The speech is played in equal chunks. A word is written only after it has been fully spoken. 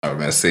I've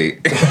been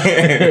sick.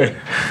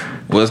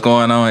 What's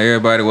going on,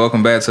 everybody?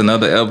 Welcome back to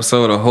another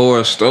episode of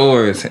Horror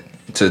Stories.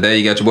 Today,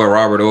 you got your boy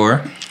Robert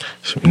Orr.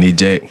 Need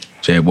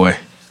Jay boy.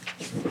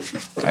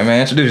 Hey,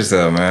 man, introduce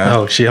yourself, man.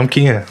 Oh, shit, I'm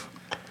Ken.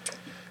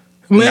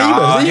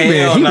 Man, he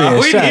been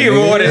we shot, need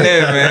more than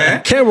that,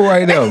 man. Camera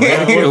right there,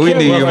 man. we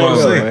need right more.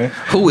 there, man.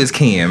 Who is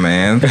Ken,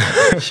 man?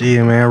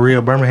 Shit, man,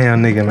 real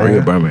Birmingham nigga, man.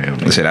 Real Birmingham.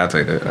 Man. Shit, I'll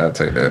take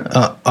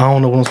that. I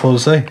don't know what I'm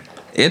supposed to say.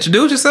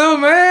 Introduce yourself,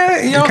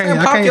 man. You know,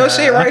 pop your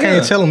shit right I can't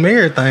here. tell them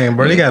everything,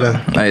 bro. They gotta.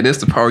 Hey, this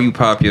the part where you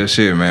pop your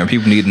shit, man.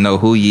 People need to know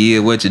who you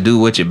is, what you do,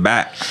 what you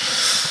back.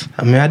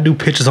 I mean, I do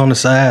pictures on the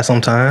side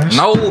sometimes.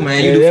 No,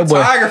 man, you do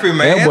photography,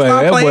 man.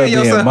 Stop playing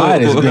yourself.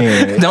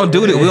 Don't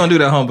do that. We don't do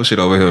that humble shit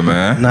over here,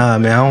 man. Nah,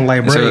 man, I don't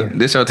like bragging.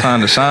 This your time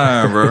to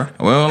shine, bro.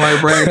 We don't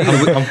like bragging.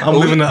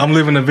 I'm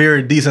living a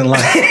very decent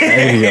life.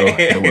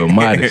 Hey, yo, we're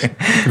modest.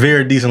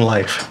 Very decent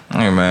life.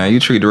 Hey, man, you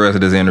treat the rest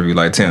of this interview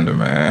like Tinder,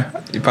 man.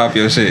 You pop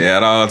your shit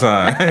at all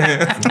times.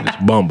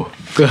 It's Bumble.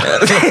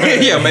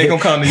 Yeah, make them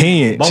come to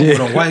you. Both of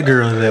them white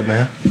girls that,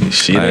 man.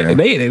 Shit,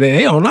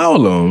 they on all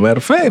of them. Matter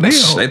of fact,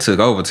 They took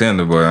over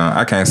Tinder, boy.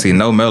 I can't see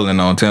no melanin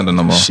on Tinder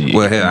no more. Shit.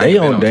 Well, hell, they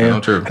on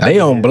damn. They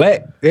on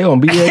black. They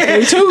on BAK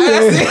too.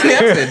 I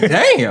said,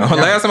 damn.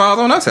 Last time I was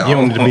on, I said, You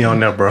don't need to be on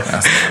there, bro.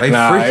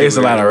 Nah, it's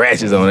a lot of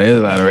ratchets on there.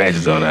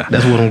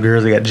 That's what them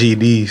girls that got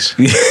GEDs.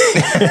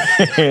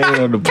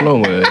 No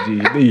diploma,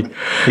 GED.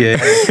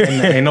 Yeah,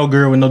 ain't no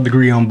girl with no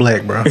degree on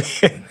black, bro.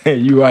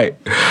 You right.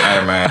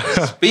 Hey, man.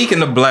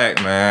 Speaking of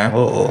black, man.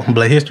 Oh,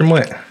 Black History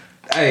Month.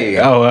 Hey,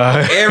 Oh,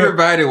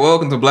 everybody,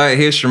 welcome to Black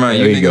History Month.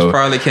 You niggas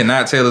probably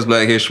cannot tell us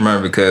Black History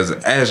Month because,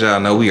 as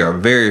y'all know, we are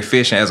very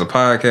efficient as a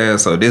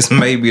podcast, so this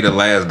may be the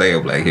last day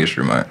of Black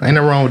History Month. Ain't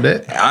nothing wrong with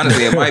that.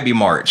 Honestly, it might be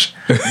March,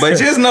 but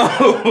just know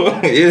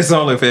it's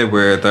only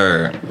February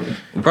 3rd.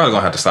 We're probably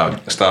gonna have to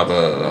stop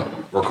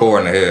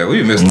recording ahead.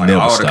 We missed like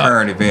all the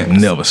current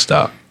events. Never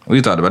stop. We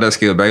talked about that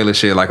Skill Bayless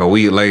shit like a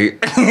week late.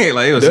 Like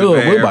it was just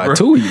bad, we're about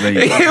 2 weeks late.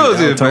 It was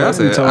just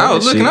bad. I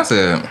was looking. I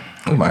said,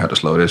 we might have to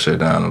slow this shit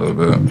down a little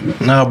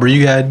bit. Nah, bro,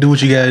 you gotta do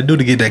what you gotta do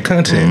to get that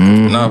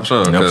content. No, for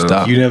sure. Never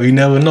stop. You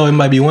never know. It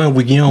might be 1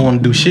 week you don't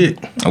want to do shit.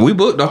 We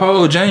booked the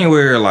whole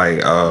January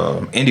like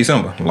in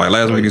December, like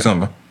last week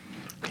December.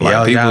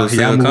 Like Y'all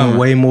moving coming.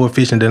 way more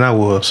efficient than I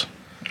was.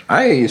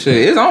 Hey,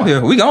 shit, it's on here.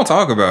 We gonna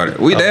talk about it.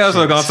 We damn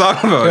sure gonna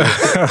talk about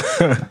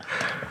it.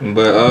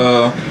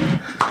 But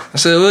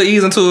so we'll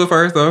ease into it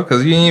first though,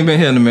 cause you ain't been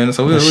here in a minute,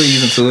 so we'll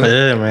ease into it.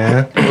 Yeah,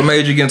 man. What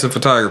made you get into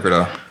photography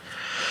though?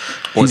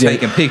 Or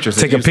taking pictures?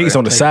 Taking pics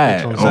on the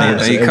side. Well,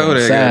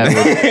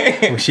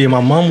 shit,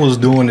 my mom was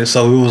doing it,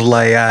 so it was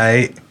like,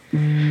 alright,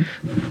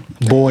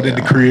 bored at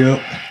the crib.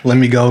 Let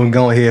me go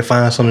ahead and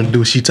find something to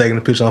do. She taking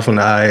the picture off from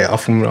the eye. I'm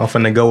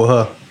finna go with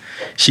her.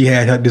 She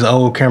had this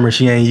old camera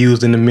she ain't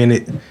used in a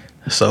minute,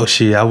 so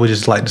I was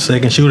just like the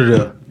second shooter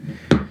there.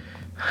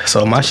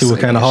 So my shit was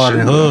kind of harder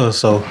than hers.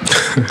 So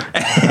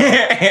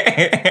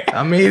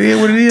I mean, it is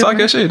what it is. Talk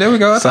your shit. There we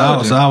go. So I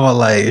was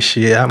like,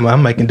 shit, I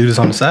might can do this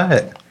on the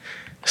side.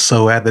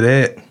 So after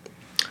that,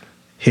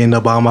 hitting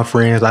up all my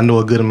friends, I know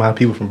a good amount of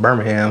people from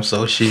Birmingham.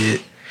 So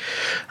shit,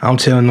 I'm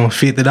telling them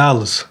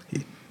 $50.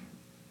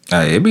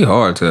 Hey, it'd be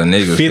hard to a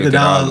nigga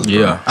 $50.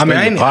 Yeah. I mean,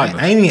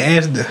 I ain't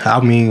even asked.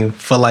 I mean,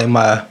 for like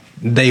my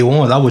day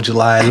ones, I would just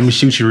like, let me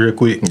shoot you real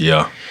quick.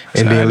 Yeah.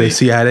 And then let's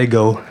see how they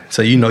go.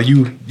 So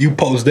you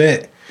post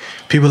that.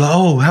 People are like,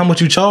 oh, how much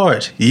you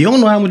charge? You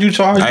don't know how much you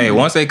charge. Hey,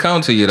 once they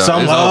come to you though, so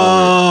I'm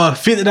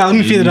 $50. Let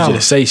me $50. You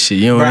just say shit.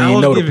 You don't even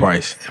know the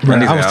price. Bro,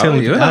 I was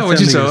telling you, what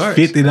you charge?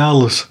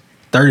 $50,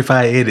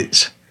 35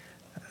 edits.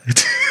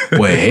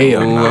 Well,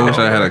 hell no. I wish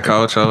I had a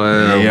coach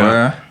over there,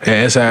 yeah,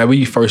 that's how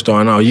we first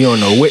starting out. You don't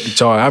know what to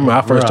charge. I remember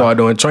I first started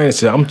doing training.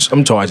 So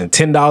I'm charging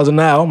 $10 an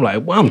hour. I'm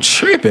like, well, I'm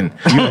tripping.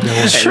 Nah,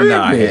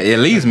 at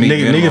least me.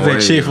 Niggas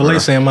at Chick-fil-A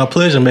saying my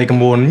pleasure making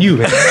more than you.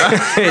 You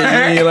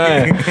ain't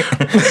lying.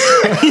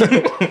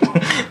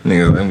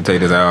 Niggas, let me take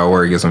this hour of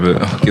work, get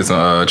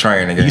some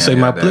training. You say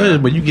my pleasure,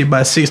 but you get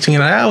about 16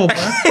 an hour, boy.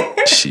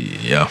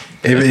 Shit, yeah.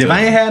 If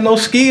I ain't had no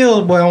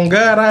skills, boy, on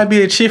God, I'd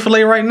be at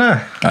Chick-fil-A right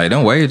now. Hey,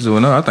 them wages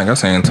went up. I think I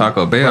seen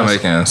Taco Bell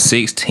making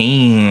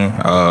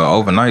 16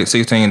 overnight,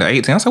 16 to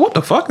 18. I said, what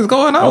the fuck is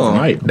going on?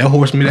 Overnight. That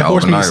horse meat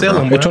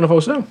selling, bro.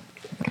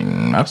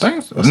 24/7. I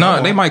think so.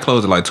 No, they might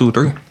close at like 2,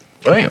 3.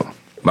 Damn.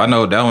 But I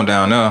know that one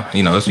down there,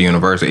 it's a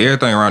university.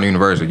 Everything around the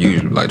university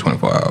usually like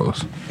 24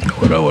 hours.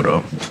 What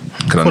up?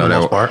 Because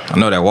I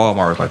know that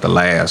Walmart is like the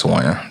last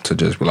one to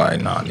just be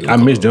like, nah. I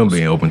miss them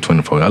being open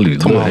 24. I leave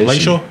them on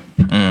Lakeshore?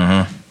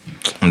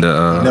 Mm-hmm.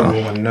 Never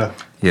went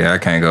enough. Yeah, I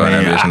can't go in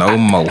that bitch no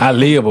more. I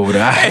live over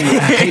there. I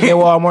hate that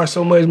Walmart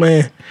so much,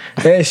 man.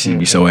 That shit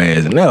be so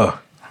ass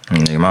enough.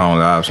 Yeah, my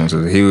only options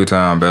is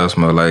Hewtown,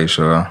 Bessemer,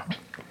 Lakeshore.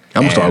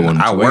 I'm gonna start going.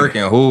 I work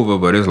in Hoover,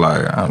 but it's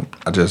like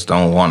I just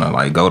don't want to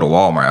like go to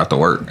Walmart after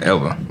work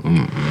ever.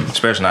 Mm-hmm.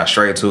 Especially not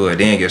straight to it,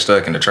 then get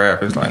stuck in the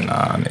traffic. It's like,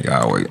 nah, nigga,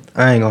 I'll wait.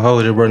 I ain't gonna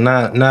hold you, bro.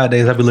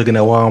 Nowadays, I be looking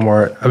at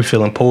Walmart. I be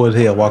feeling poor as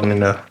hell walking in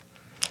there.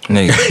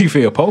 Nigga, you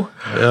feel poor?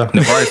 Yeah.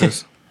 The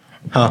prices,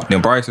 huh?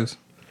 Them prices.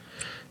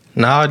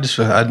 Nah,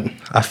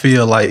 I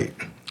feel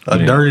like a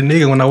dirty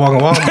nigga when I walk in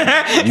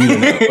Walmart. You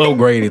done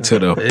upgraded to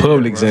the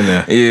Publix and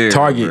the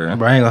Target.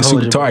 Bro, I ain't gonna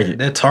hold you, Target.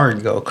 Bro. That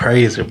Target go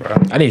crazy, bro.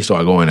 I need to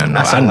start going there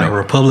now. I sound like a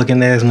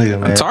Republican ass nigga,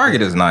 man.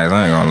 Target is nice.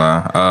 I ain't gonna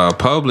lie.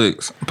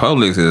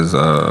 Publix is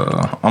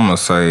I'm gonna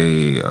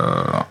say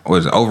what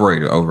is it?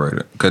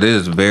 Overrated because it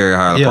is very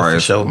high price. For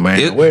sure,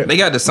 man. They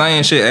got the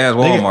same shit as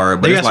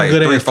Walmart, but it's like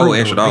 $3-4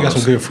 extra dollars. They got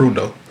some good fruit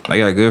though. They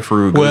got good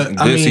fruit,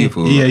 good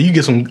seafood. Yeah, you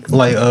get some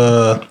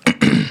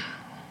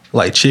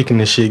like chicken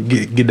and shit.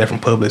 Get that from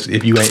Publix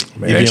if you ain't.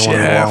 Man, if you don't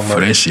want Walmart.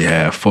 That shit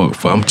have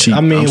fuck. I'm cheap.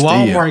 I mean,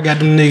 Walmart got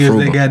them niggas.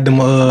 They got them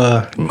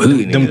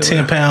them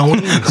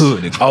 10-pound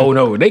wings. Oh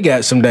no, they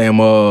got some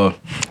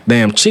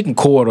damn chicken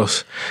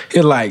quarters.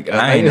 It's like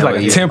it's like a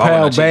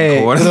 10-pound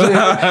bag.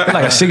 It's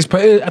like a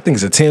 6-pound. I think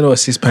it's a 10 or a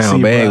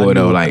 6-pound bag or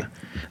whatever. Like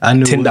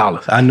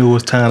 $10. I knew it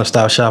was time to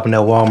stop shopping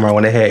at Walmart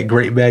when they had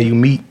great value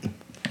meat.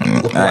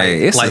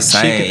 Hey, it's like the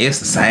same. Chicken. It's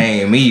the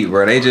same meat,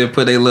 bro. They just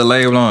put their little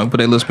label on, put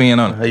their little spin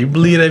on it. Hey, you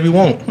believe that if you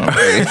want.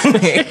 Hey, at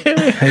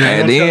the end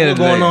of the day, what's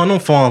going on them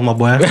farms, my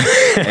boy?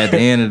 At the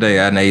end of the day,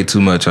 I ate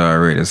too much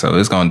already, so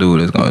it's gonna do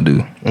what it's gonna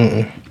do.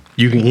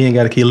 You ain't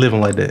gotta keep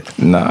living like that.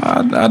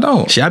 Nah, I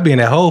don't. Shit, I be in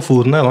that Whole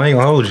Foods now. I ain't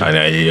gonna hold you.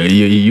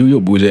 You a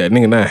bougie ass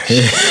nigga now.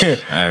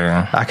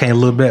 I can't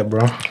look back,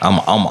 bro. I'm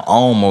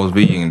almost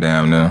vegan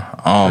down there.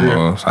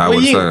 Almost. I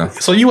would say.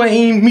 So you ain't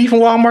eating meat from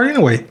Walmart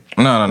anyway?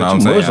 No. I'm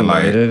saying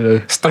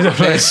like stop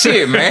that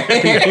shit, man.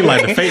 You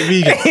like the fake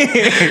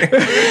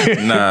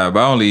vegan? Nah, but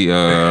I only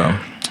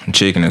eat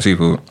chicken and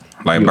seafood.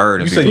 Like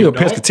bird and seafood. You a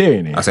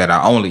pescatarian then? I said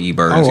I only eat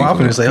bird and seafood. I'm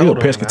finna say, you a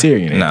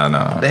pescatarian.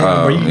 Nah.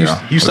 Damn,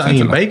 bro, you started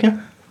eating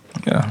bacon?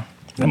 Yeah.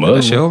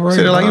 That shit overrated.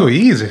 Said it like it was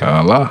easy.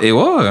 It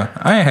was.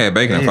 I ain't had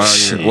bacon in 5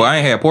 years. Well, I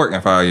ain't had pork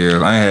in 5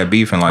 years. I ain't had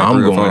beef in like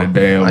 3 or 4. I'm going to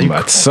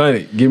damn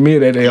Sunday. Give me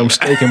that damn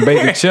steak and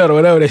bacon cheddar,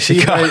 whatever that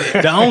shit called.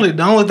 The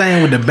only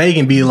thing with the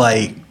bacon be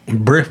like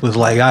breakfast.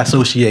 Like I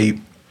associate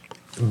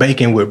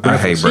bacon with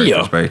breakfast. I hate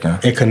breakfast bacon.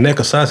 And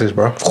Conecuh sausage,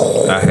 bro.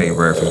 I hate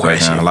breakfast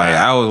bacon. Like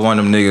I was one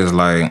of them niggas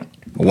like.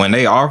 When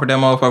they offered that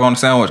motherfucker on the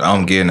sandwich,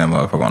 I'm getting that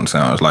motherfucker on the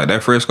sandwich. Like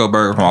that Frisco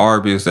burger from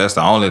Arby's, that's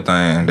the only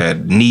thing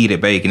that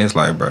needed bacon. It's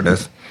like, bro,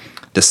 that's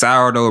the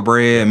sourdough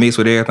bread mixed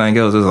with everything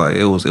else. It's like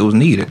it was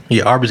needed.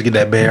 Yeah, Arby's get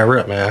that bad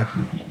rep, man.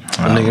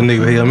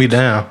 Nigga held me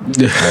down.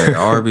 Hey,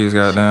 Arby's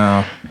got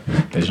down.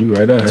 That's you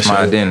right there. That's my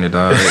identity,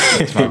 dog.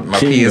 It's my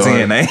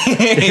PSN name.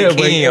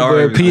 King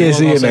Arby's.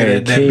 PSN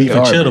name. That beef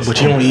and cheddar, but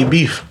you don't eat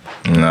beef.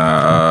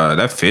 Nah,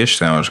 that fish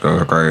sandwich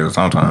goes crazy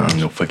sometimes.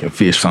 No fucking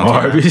fish from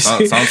Arby's.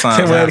 Sometimes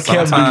I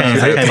can't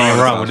even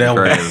rock with that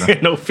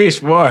one. No fish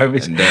from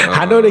Arby's.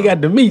 I know they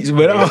got the meats,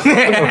 but I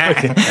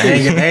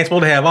ain't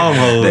supposed to have all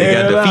those. They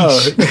got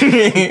the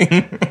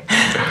fish.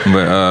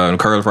 But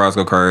curly fries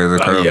go crazy.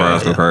 Curly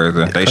fries go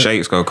crazy. They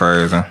shakes go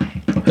crazy.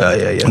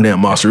 Yeah. Damn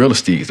mozzarella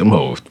sticks, them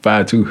hoes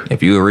 5-2.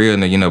 If you a real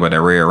nigga, you know about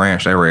that red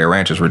ranch. That red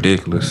ranch is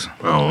ridiculous.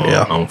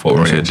 I'm for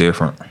ranch. Shit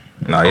different.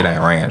 No, it ain't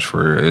ranch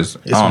for real. I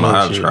don't know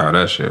how to try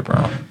that shit,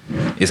 bro.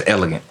 It's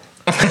elegant.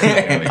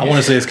 I want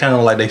to say it's kind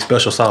of like they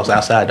special sauce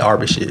outside the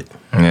Arby's shit.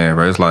 Yeah,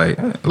 bro. It's like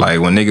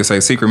when niggas say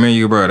secret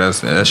menu, bro.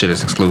 That shit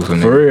is exclusive.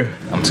 Nigga. For real.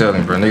 I'm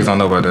telling you, bro. Niggas don't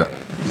know about that.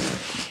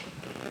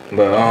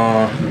 But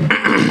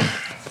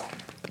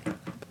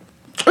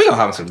we gonna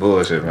hop into the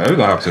bullshit, man. We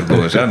gonna hop into the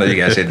bullshit. I know you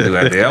got shit to do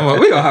out there.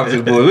 We gonna hop into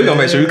the bullshit. We gonna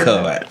make sure we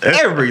cover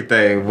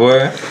everything,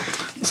 boy.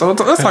 So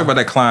let's talk about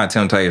that client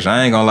temptation.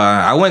 I ain't gonna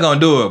lie. I wasn't gonna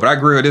do it, but I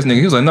agree with this nigga.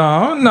 He was like,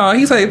 no.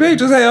 He say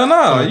pictures. Hell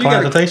no.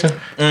 Client temptation?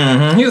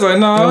 Mm-hmm. He was like,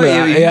 no.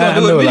 You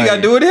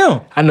gotta do it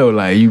him. I know,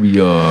 like, you be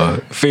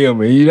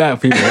filming. You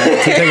not people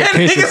taking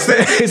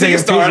pictures. He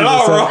started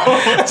all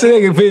wrong.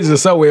 Taking pictures of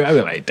somewhere. I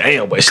be like,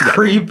 damn, but she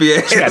creepy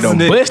ass. She got them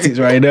busties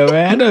right now,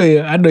 man.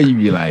 I know you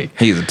be like,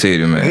 he's a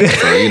titty man.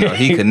 So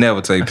he could never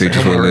take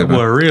pictures for a living.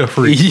 Boy, real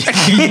freak. You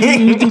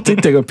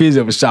take a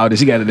picture of a shot.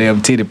 She got a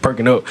damn titty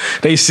perking up.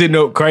 They sitting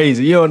up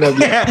crazy. You don't know.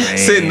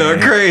 Sitting up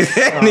crazy.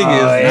 That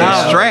nigga is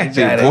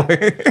distracted,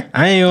 boy.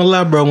 I ain't gonna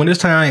lie, bro. When it's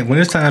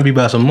time be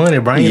about some money,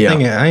 bro. I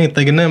ain't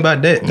thinking nothing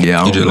about that.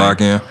 Yeah, you just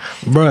lock in,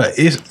 bro.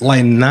 It's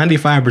like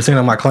 95%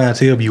 of my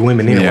clientele be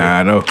women anyway. Yeah,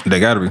 I know.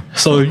 They gotta be.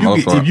 So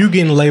if you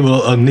getting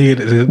labeled a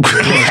nigga,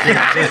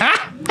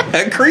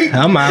 that creep.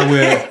 I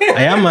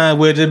might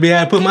well just be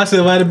able to put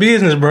myself out of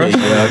business, bro.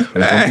 Yeah,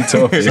 it's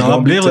gonna be tough. So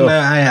I'm dealing.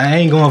 I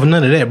ain't going for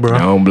none of that, bro. I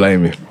don't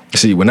blame you.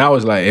 See, when I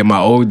was like at my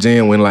old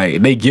gym, when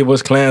like they give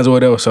us clients or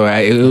whatever, so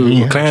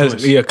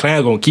clients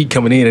gonna keep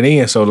coming in and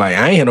in. So like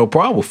I ain't had no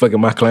problem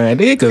fucking my client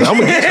in because I'm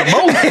gonna get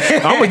some more.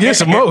 I'm gonna get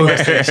some more.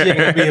 She ain't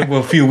gonna be in for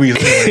a few weeks.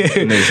 I'm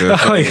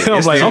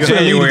finna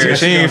leave the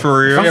gym. For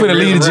real. I'm finna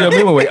leave the gym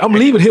anyway. I'm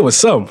leaving here with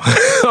something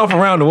off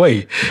around the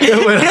way.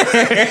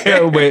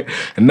 But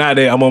now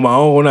that I'm on my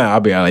own now, I'll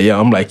be like, yo,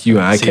 I'm like you.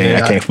 I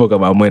can't fuck up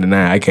my money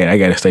now. I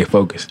gotta stay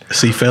focused.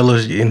 See,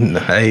 fellas,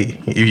 hey,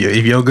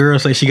 if your girl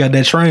say she got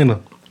that trainer.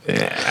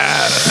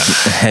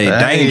 Hey,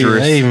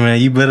 dangerous. Hey,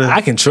 man, you better.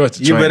 I can trust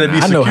the trainer. You better be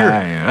secure.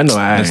 I know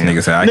how I am. This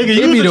nigga say, nigga,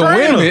 it be the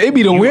women. It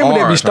be the women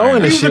that be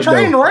storing the shit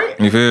though. Right?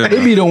 You feel?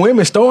 It be the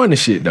women storing the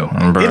shit though.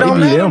 It don't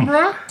matter,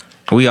 bro.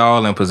 We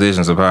all in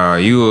positions of power.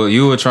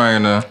 You a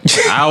trainer.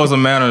 I was a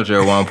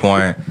manager at one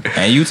point,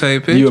 and you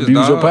take pictures. You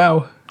abuse your dog.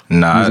 power.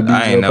 Nah,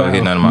 I ain't never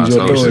hit none of my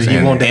associates.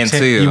 You want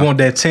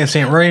that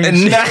 10-cent raise? I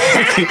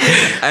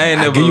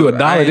ain't never give you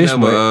 $1 this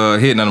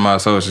month. Hit none of my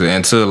associates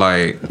until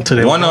like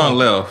one on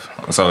left.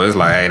 So it's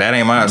like, hey, that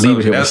ain't my associate.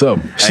 Leave it here for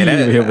something. She leave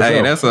it here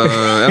for something.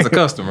 That's a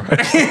customer.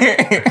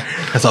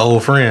 That's an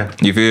old friend.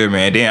 You feel me?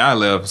 And then I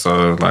left,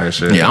 so like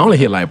shit. Yeah, I only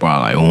hit like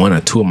probably like 1 or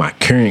 2 of my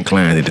current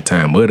clients at the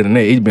time. But other than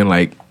that, it's been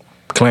like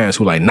clients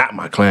who like not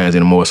my clients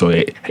anymore. So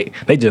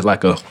they just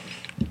like a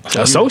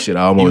associate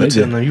almost.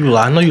 I know you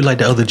like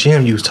the other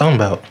gym you was talking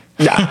about.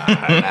 I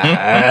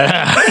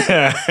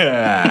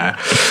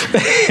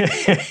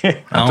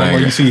don't know.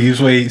 You see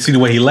the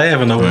way he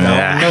laughing over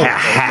there.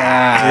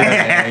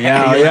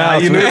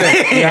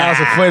 Y'all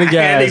some funny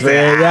guys,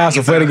 man. Y'all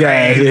some funny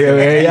guys. Yeah,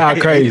 man. Y'all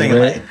crazy, man.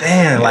 Like,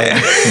 damn, like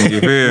You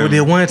feel me?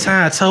 that one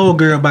time I told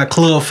girl about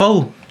Club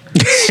 4.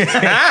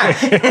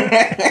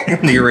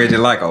 Nigga read it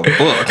like a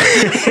book.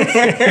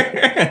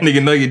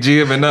 Nigga know your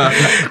gym enough.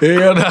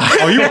 Hell nah.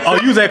 Oh,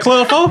 you was at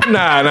Club 4?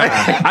 Nah.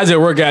 I just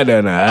work out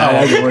there now.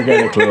 I just work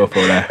out at Club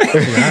 4 now.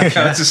 I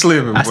just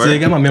slipping, I still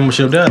got my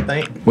membership there, I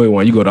think. Wait,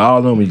 one, you go to all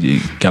of them? You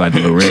got like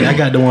the little red? See, I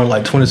got the one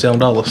like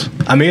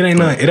 $27. I mean, it ain't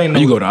nothing.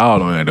 You go to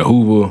all of them. The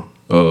Hoover,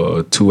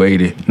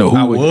 280. No,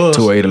 Hoover,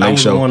 280 Lake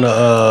Show. I was going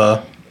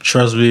to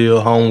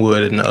Trussville,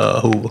 Homewood, and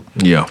Hoover.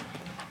 Yeah.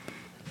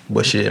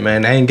 But shit,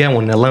 man, I ain't got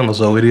one in Atlanta,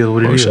 so it is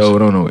what it is. Sure,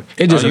 don't know it.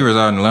 It just you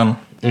reside in Atlanta?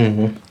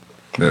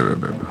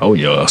 Mm-hmm. Oh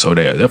yeah, so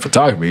that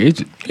photography,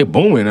 it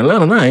booming in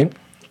Atlanta now, ain't?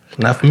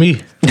 Not for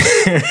me.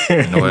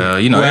 Well,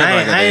 you know,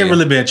 I ain't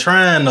really been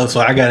trying though, so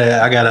I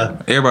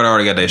gotta. Everybody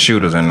already got their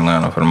shooters in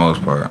Atlanta for the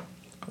most part.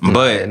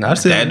 But Man,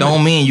 that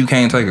don't mean you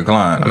can't take a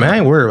client. I mean, I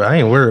ain't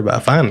worried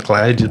about finding a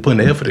client. I just putting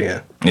the effort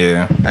in.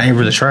 Yeah. I ain't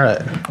really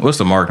tried. What's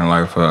the marketing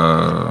like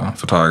for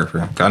photography?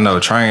 I know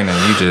training,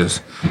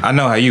 I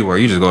know how you work.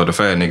 You just go to the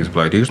fat niggas and be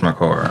like, here's my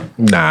card.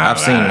 Nah, I've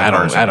seen I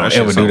don't that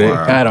ever do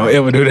that. I don't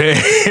ever do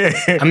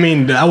that. I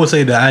mean, I would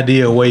say the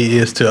ideal way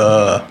is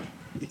to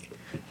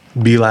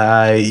be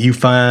like, you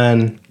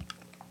find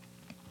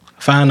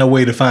a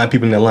way to find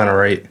people in Atlanta,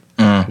 right?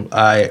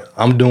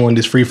 I'm doing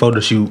this free photo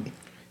shoot,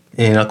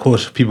 and of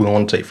course, people gonna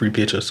want to take free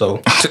pictures. So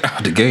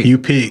the gate.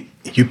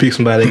 You pick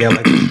somebody that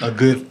got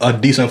like a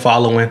decent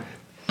following,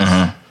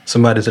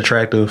 somebody that's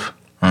attractive,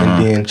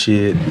 and then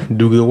shit,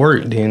 do good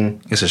work.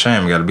 Then It's a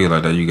shame it got to be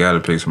like that. You got to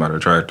pick somebody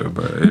attractive,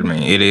 but I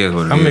mean, it is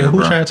what it is. who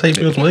bro. trying to take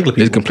pictures from ugly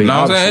people? It's complete No, I'm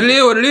opposite. saying it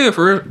is what it is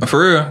for real.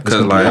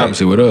 Because like,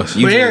 Obviously with us.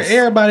 you But just-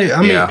 everybody,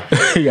 I mean, yeah,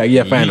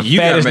 find the You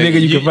gotta fattest make-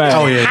 nigga you can find.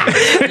 oh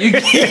yeah, you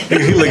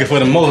looking for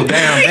the most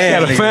damn bad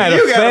Gotta nigga. find the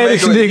you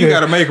fattest you nigga.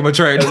 gotta make them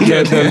attractive.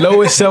 The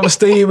lowest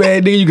self-esteem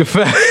man nigga you can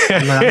find.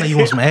 I know you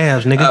want some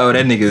abs, nigga. Oh,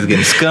 that nigga is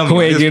getting scummy. Who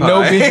with ain't this getting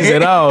no pie. bitches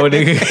at all,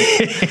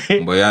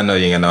 nigga. Boy, I know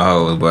you ain't got no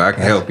hoes, but I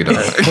can help you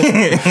though.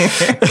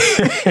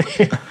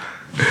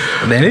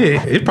 Man,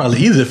 it's probably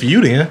easier for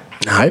you then.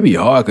 Nah, it be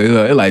hard cause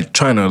it like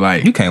trying to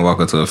like You can't walk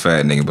up to a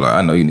fat nigga and be like,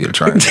 I know you need a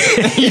trainer.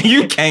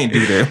 You can't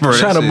do that, bro.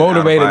 trying to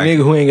motivate a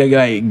nigga who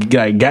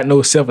ain't got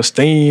no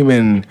self-esteem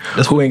and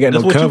who ain't got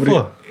that's no what you confidence.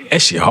 for.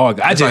 That shit hard.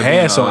 I just like had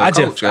being some. a I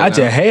coach, just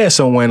had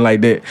someone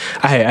like that.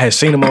 I had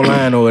seen him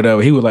online or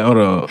whatever. He was like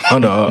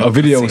on a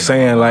video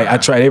saying like, I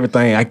tried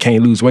everything. I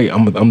can't lose weight.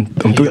 I'm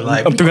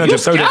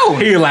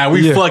 330. He like,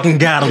 we fucking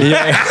got him.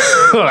 Yeah.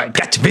 Like,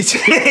 gotcha, bitch.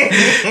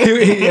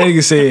 he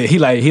nigga said he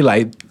like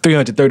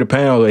 330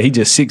 pounds. He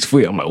just 6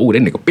 foot. I'm like, oh,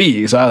 that nigga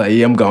big. So I was like,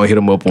 yeah, I'm gonna hit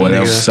him up or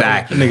whatever.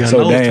 Nigga, So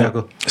nose damn.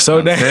 tackle.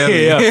 So damn.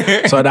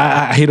 Yeah. So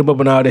I hit him up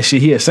and all that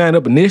shit. He had signed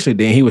up initially.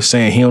 Then he was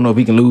saying he don't know if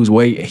he can lose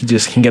weight. He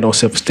ain't got no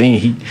self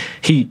esteem.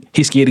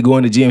 He's scared to go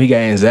in the gym. He got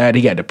anxiety.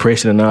 He got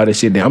depression and all that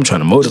shit. Then I'm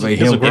trying to motivate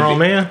him. He's a grown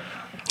man.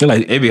 He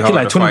like It'd be hard he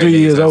like to fight 23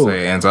 years niggas that old.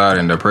 say anxiety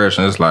and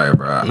depression. It's like,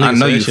 bro, I Niggas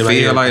know say you shit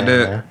feel like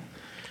everything, that. man.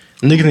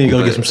 Niggas need to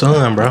go get some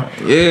sun, bro.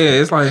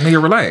 Yeah, it's like,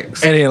 nigga,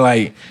 relax. And then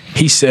like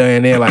he said,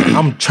 and then like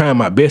I'm trying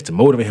my best to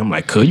motivate him.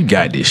 Like, cuz you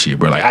got this shit,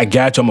 bro. Like I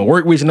got you. I'm gonna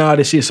work with you and all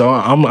this shit. So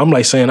I'm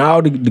like saying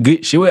all the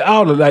good shit,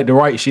 all the like the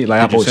right shit.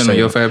 Like Did you I supposed to send him say.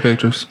 your fat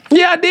pictures?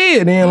 Yeah, I did.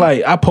 And then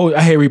like I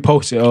had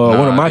reposted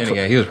one of my. Then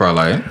again, he was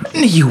probably like,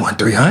 nigga, you want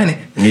 300?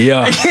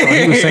 Yeah, so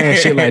he was saying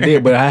shit like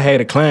that. But I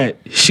had a client.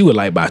 She was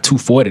like about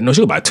 240. No,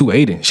 she was about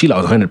 280. She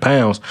lost 100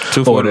 pounds.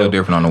 240 a little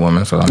different on the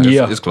woman, so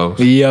it's close.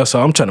 Yeah,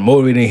 so I'm trying to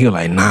motivate him. He was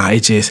like, nah,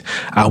 it's just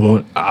I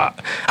want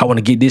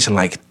to get this in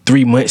like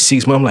 3 months,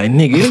 6 months. I'm like,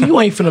 nigga, you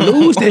ain't finna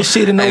lose that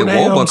shit in no Hey,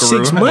 damn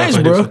Buckaroo. 6 months,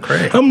 bro.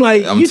 crack. I'm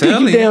like, I'm you think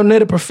telling you you. damn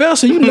nutty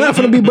professor? You not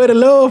finna be buddy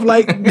love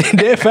like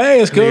that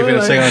fast, They finna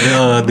cuz. take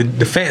out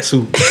the fat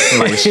suit.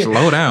 Like,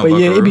 slow down, But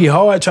yeah, Buckaroo. it be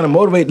hard trying to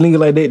motivate niggas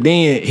like that.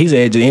 Then he's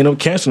just end up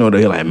canceling on it.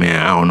 He like,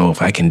 man, I don't know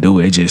if I can do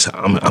it.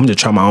 I'm just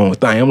trying my own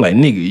thing. I'm like,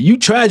 nigga, you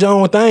tried your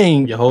own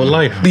thing. Your whole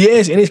life.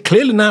 Yes, and it's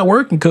clearly not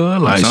working,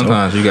 cuz. Like,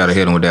 Sometimes you gotta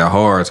hit him with that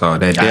hard talk,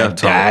 that death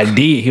talk. I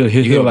did. He'll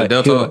hit like with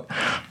the death talk?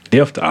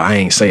 Death talk. I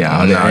ain't say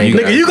all that. Nah, I ain't-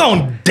 Nigga, you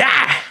gonna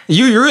die.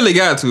 You really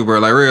got to, bro.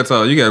 Like, real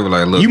talk. You gotta be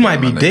like, look. You might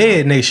be my nigga.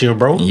 dead next year,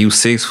 bro. You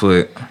 6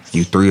 foot,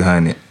 you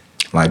 300.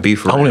 Like, be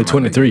for I'm real, only my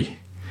 23. nigga.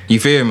 You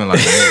feel me? Like,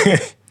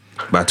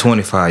 By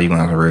 25, you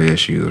gonna have some real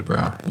issues,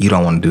 bro. You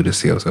don't want to do this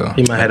to yourself.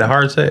 He might have a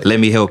heart attack. Let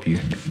me help you.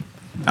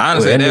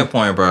 Honestly, at that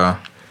point, bro,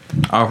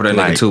 offer that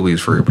nigga 2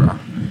 weeks free, bro.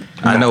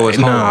 I know it's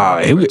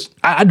hard.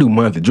 I do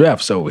monthly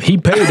draft, so he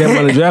paid that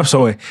monthly draft.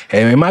 So and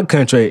in my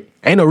contract,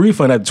 ain't no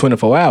refund after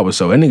 24 hours.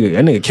 So that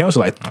nigga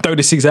canceled like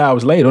 36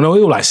 hours later. No, it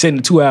was like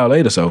 72 hours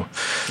later. So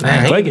he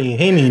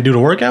didn't even do the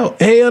workout.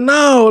 Hell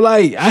no,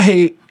 like I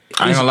hate.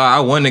 I ain't gonna lie, I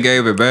wouldn't have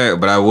gave it back,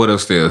 but I would have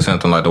still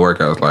sent him like the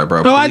workouts. Like,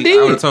 bro, No, I did.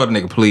 I would have told the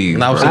nigga, please.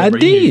 And Bro. I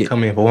did.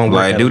 Come in for one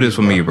Like, workout. do this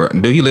for me, bro.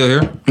 Do you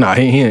live here? Nah,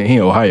 he in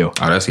Ohio.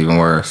 Oh, that's even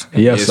worse.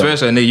 Yeah,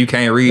 especially a nigga you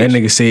can't read. That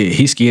nigga said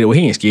he scared. Well,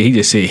 he ain't scared. He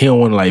just said he don't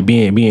want to like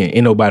being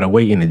in nobody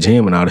weight in the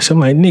gym and all this. I'm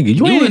like, nigga,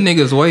 you You ain't. a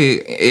nigga's way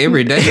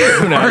every day.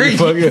 Nah, you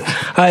fucking-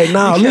 Like,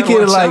 nah, You look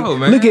can't at it watch like out,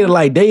 man. look at it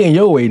like they in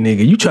your way,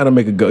 nigga. You trying to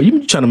make a go.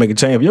 You trying to make a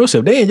change for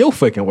yourself. They in your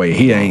fucking way.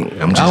 He ain't.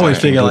 I'm just I always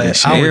like, figure do like- this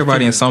shit. I always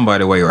Everybody in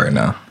somebody's way right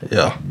now.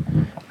 Yeah.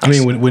 I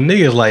mean, with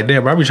niggas like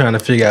that, bro, I be trying to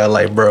figure out,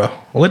 like, bro,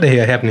 what the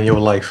hell happened in your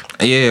life?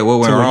 Yeah, what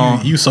went So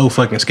wrong? you so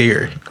fucking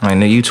scary. Like,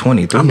 nigga, you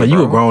 23. I'm like, you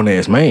bro. a grown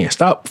ass man.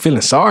 Stop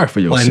feeling sorry for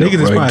yourself, niggas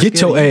is bro. probably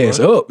Get your scared of you, ass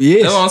bro. up.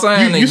 Yes. That's what I'm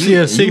saying. You nigga. see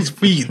a 6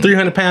 feet,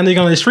 300-pound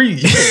nigga on the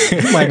street,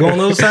 you might go on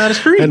the other side of the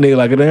street. That nigga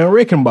like a damn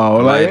wrecking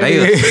ball. Like, Like,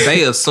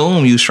 they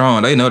assume you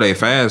strong. They know they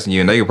faster than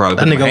you, and they can probably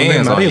That put nigga their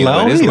hands over on there, you. they But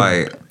loud it's either.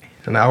 like,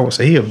 And I would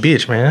say he a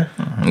bitch, man.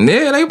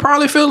 yeah, they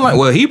probably feel like.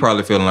 Well, he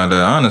probably feeling like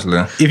that. Honestly,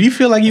 If you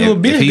feel like you a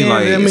bitch, if he then,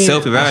 like I mean, I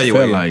self-evaluate,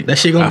 felt like That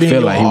shit gonna be in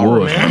felt your like he aura,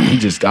 was. man. He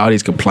just all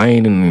these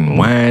complaining and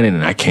whining,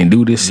 and I can't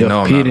do this. you know,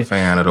 Self I'm not pity. a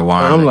fan of the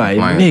wine. I'm like,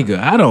 nigga,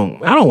 I don't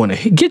want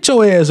to get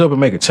your ass up and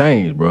make a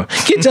change, bro.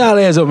 Get your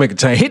ass up and make a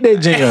change. Hit that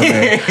gym,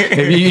 man.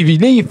 If you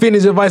need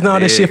fitness advice and all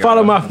that There shit, you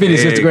follow go. my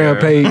fitness There you Instagram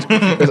go. page.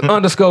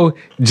 It's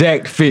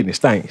 _Jacked Fitness.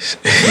 Thanks.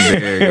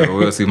 There you go.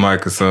 We'll see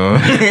Michael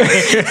soon.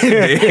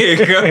 There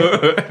you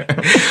go.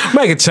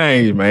 Make a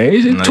change, man.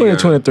 It's No, you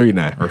 2023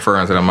 now.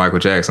 Referring to the Michael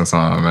Jackson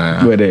song,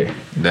 man. Where that?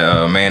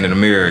 The Man in the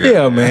Mirror.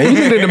 Yeah, man.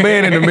 You look at the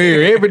man in the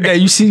mirror every day.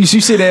 You see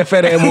that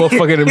fat ass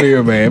motherfucker in the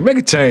mirror, man. Make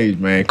a change,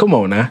 man. Come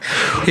on now.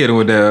 Hit him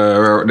with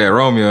that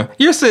Romeo.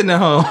 You're sitting at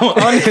home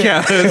on the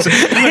couch.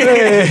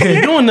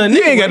 You doing nothing.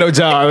 You ain't got no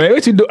job, man.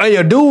 What you do? Hey,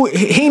 your dude,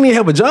 he didn't even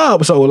have a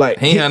job, so like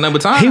He ain't had number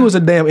time. He was a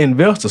damn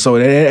investor, so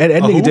that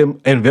nigga who?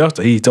 just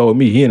investor. He told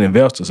me he an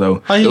investor,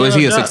 so How you Was got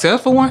he a job?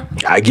 successful one?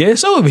 I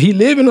guess so. If he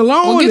living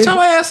alone, Well, get then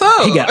your ass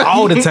up. he got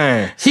all the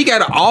time, He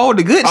got all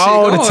the good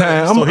all shit the going.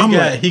 time. So I'm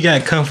like, he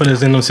got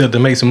confidence in himself to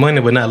make some money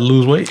but not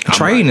lose weight.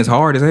 Trading is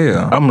hard as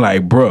hell. I'm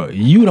like, bro,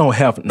 you don't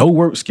have no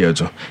work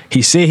schedule.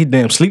 He said his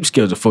damn sleep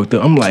schedule fucked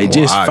up. I'm like,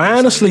 just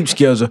find a sleep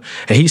schedule.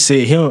 And he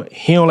said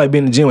he don't like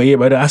being in the gym with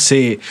everybody. I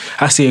said,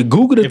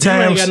 Google the If you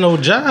ain't times. got no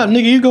job,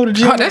 nigga, you go to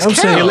gym. Oh, that's I'm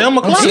saying- cap. 11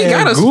 o'clock. I'm He saying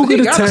got a Google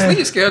the got a time.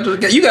 sleep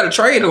schedule. You got to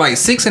trade at like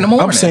 6 in the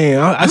morning. I'm saying,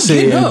 I You get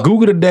said, up.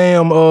 Google the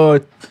damn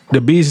the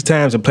busy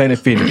times in Planet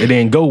Fitness, and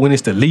then go when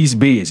it's the least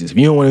busy. If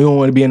you don't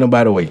want to be in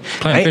nobody way.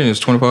 Planet Fitness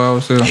 24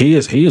 hours still.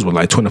 His was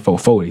like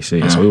 24/4. He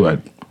said so. It was like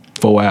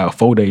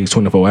 4 days,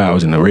 24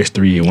 hours, and the rest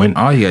 3 it went.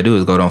 All you gotta do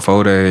is go on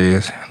 4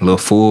 days, a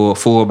little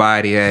full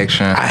body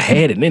action. I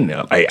had it in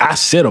there. Like I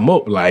set them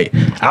up. Like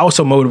I was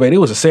so motivated. It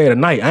was a Saturday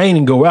night. I ain't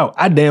even go out.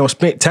 I damn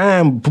spent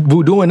time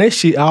doing that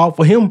shit all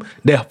for him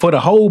for the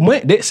whole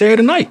month. That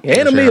Saturday night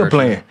and a meal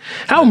plan.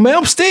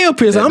 I'm still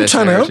pissed. I'm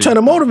trying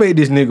to motivate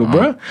this nigga,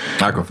 bro.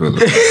 I can feel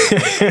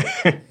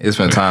it. It's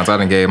been times I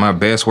done gave my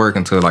best work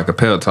into like a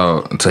pep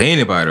talk to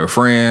anybody, a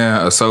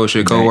friend,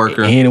 associate,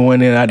 coworker, Anyone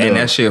that I do. and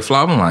that shit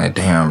flop. I'm like,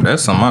 damn,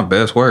 that's some of my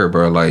best work,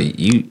 bro. Like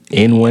you,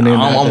 Anyone that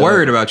I'm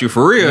worried about you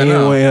for real.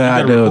 Anyone Now. that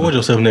I You gotta record do.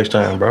 yourself next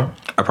time, bro.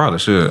 I probably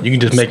should. You can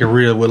just make it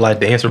real with like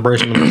the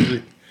inspiration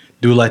music.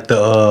 Do like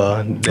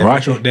the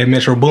Rocket. that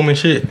Metro Boomin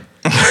shit.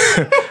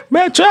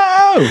 Metro.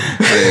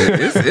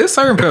 It's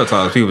certain pep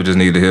talks people just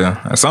need to hear.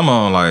 And some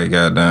of them like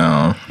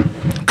goddamn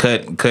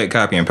cut,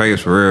 copy and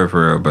paste for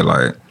real. But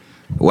like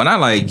when I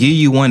like give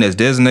you one that's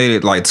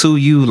designated like to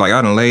you, like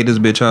I done laid this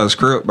bitch out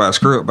script by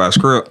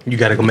script. You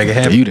gotta go make it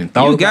happen. You done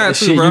thought You about got this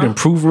to, shit. bro. You done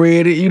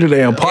proofread it. You done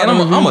damn part And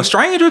of I'm a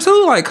stranger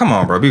too. Like, come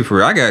on, bro, be for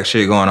real. I got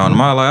shit going on in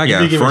my life. I You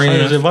got giving strangers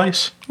friends.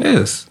 advice?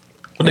 Yes.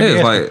 What they Yes,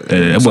 be like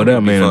That's what that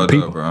some man, fucked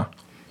people. up, bro.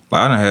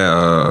 Like I done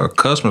had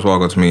customers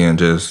walk up to me and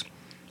just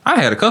I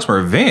had a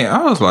customer vent.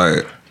 I was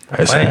like,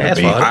 That's That's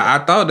me. fine. I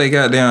thought they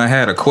got down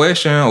had a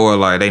question or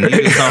like they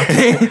needed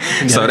something.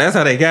 So that's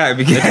how they got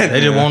me.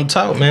 They just want to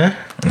talk, man.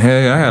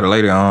 Hell yeah, I had a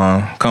lady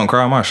come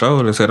cry on my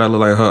shoulder, said I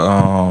look like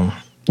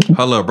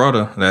her little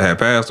brother that had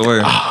passed away.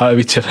 Let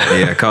me tell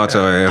you. Yeah, caught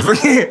your ass.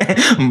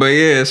 But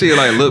yeah, she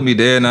like looked me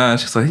dead in the eye.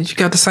 She's like, "You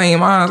got the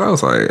same eyes." I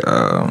was like,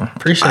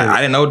 Appreciate it. I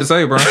didn't know what to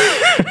say, bro.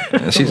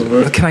 And she's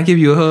like, "Can I give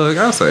you a hug?"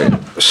 I was like,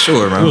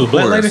 "Sure, man." You was of a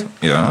black course." lady?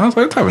 Yeah, I was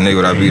like, "What type of nigga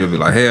would I be to be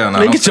like, hell no?"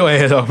 Man, get your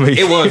ass off me.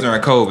 It was during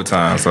COVID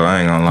time, so I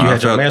ain't gonna lie. You I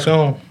had your felt- mask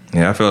on.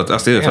 Yeah, I still Damn, felt a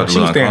she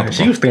little was staring. uncomfortable.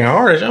 She was staring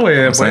hard at your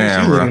ass.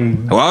 Damn,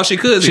 bro. Well, all she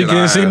could see She was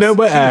couldn't see eyes. nothing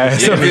but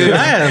eyes. Yeah, eyes,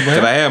 because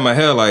man. I had my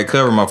hair like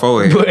covering my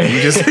forehead. But-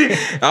 You just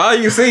all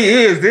you see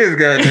is this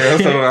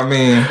goddamn. So I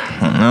mean, you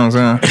know what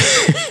I'm saying?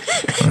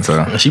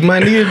 So She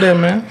might need that,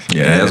 man.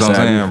 Yeah, that's what I'm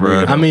saying,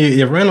 bro. I mean,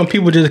 if random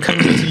people just come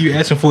to you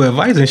asking for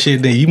advice and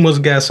shit, then you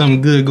must got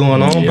something good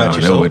going on about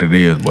you know what it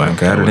is, boy.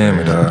 Got it in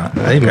me, dog.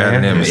 Hey,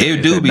 man.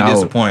 It do be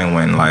disappointing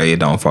when like it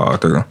don't fall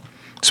through.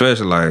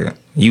 Especially like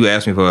you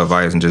ask me for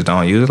advice and just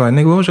don't use it. Like,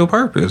 nigga, what was your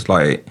purpose?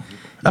 Like,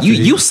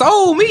 you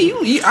sold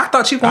me. I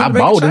thought you wanted to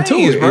bought make a into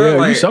change, it, bro. yeah.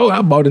 Like, You sold.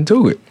 I bought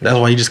into it. That's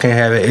why you just can't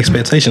have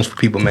expectations for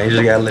people, man. You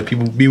just gotta let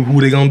people be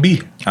who they gonna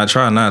be. I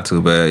try not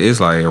to, but it's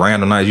like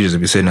random nights you just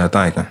be sitting there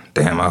thinking,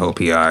 damn, I hope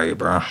he alright,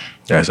 bro.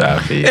 That's how I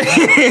feel.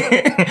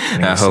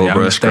 I hope, I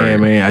bro, understand, straight.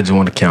 man. I just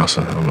want to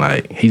counsel. I'm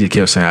like, he just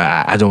kept saying,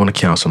 I just want to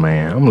counsel,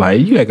 man. I'm like,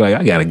 you act like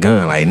I got a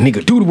gun. Like,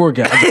 nigga, do the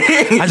workout.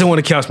 I just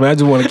want to counsel, man. I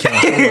just want to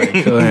counsel. I'm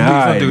like, all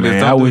right, do this, man.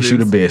 don't I do wish you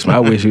the this. best, man. I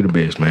wish you the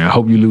best, man. I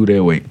hope you lose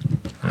that weight.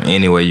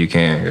 Any way you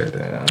can.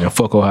 Goddamn. And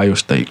fuck Ohio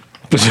State.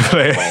 Wow.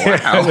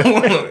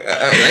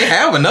 They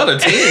have another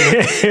team.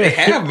 They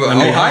have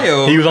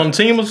Ohio. He was on the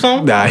team or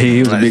something? Nah, he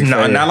was a big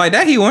fan. Not like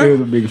that. He He was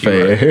won. a big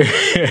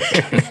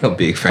fan. A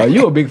big fan. Oh,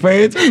 you a big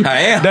fan too? I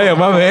am. Damn,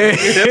 my man.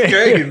 That's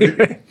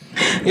crazy.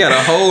 You got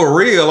a whole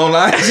reel on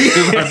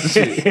IG about the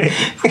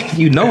shit.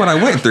 You know what I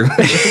went through.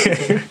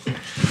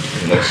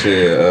 That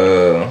shit.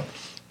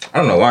 I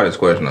don't know why this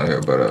question on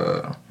here,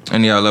 but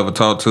any of y'all ever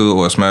talked to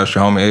or smashed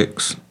your homie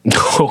ex?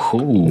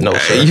 No,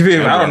 sir. You feel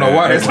me? I don't know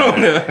why that's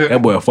on there.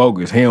 That boy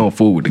focused. He don't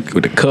fool with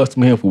the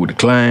customer. He don't fool with the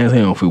clients. He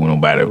don't fool with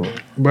nobody.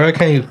 Bro, I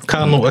can't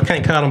call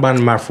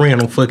nobody my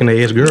friend. I'm fucking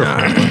their ex Nah,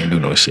 girlfriend. I ain't do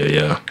no shit.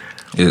 Yeah.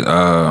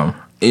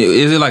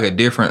 Is it like a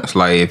difference?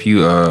 Like if you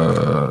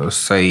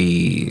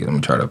say, let me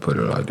try to put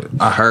it like this.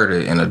 I heard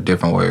it in a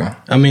different way.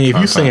 I mean, if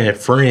you saying a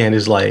friend,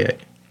 it's like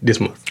this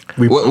month.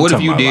 What if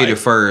talking you about, did like- it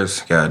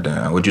first?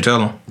 Goddamn, would you tell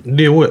them?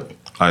 Did what?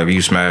 Like if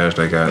you smashed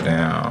that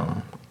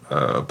goddamn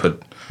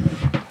put.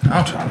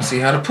 I'm trying to see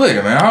how to put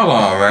it, man. Hold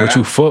on, man. But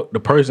you fuck the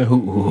person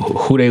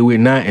who they with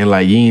not, and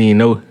like you ain't even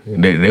know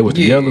they was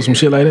together, some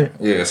shit like that.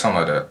 Yeah,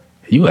 something like that.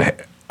 You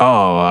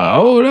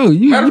no,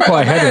 you Matter of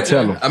probably fact, had to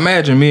tell them.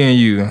 Imagine me and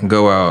you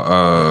go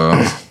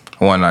out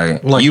one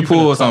night. Like you you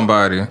pull finna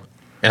somebody,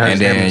 and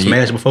then you,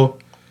 smashed before.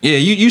 yeah,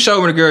 you show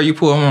me the girl you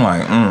pull. I'm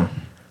like,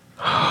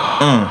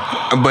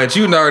 But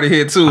you already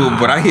hit too.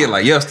 But I hit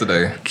like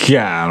yesterday.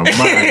 God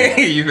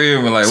almighty. You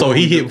feel me? Like, So what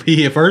he would you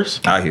hit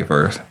first. I hit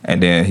first,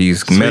 and then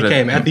he's So he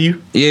came after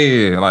you.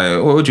 Yeah,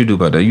 like what would you do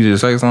about that? You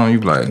just say something. You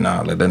be like,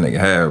 nah, let that nigga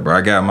have it, bro.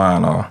 I got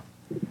mine off.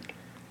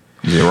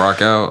 You just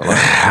rock out. Like,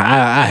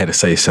 I had to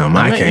say something.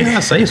 I Man, can't. you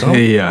gotta say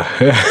something. Yeah.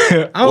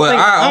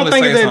 I don't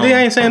think that they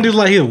ain't saying this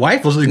like his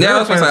wife was his yeah, I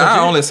was girlfriend. gonna say,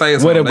 I only say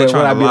something. They What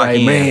trying I to be lock like,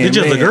 in. man, It's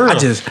just a girl. I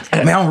just,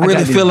 Man, I'm I really got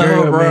this feeling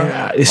girl, her, bro.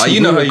 man. Like, She you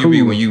know how real you be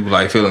cool. when you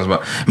like feelings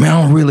about, man,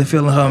 I'm really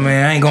feeling her,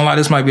 man. I ain't gonna lie,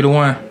 this might be the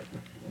one.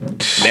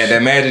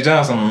 That Magic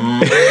Johnson.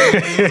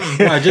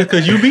 Why, just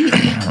because you beat?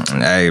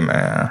 Hey,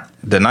 man.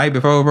 The night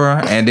before, bro.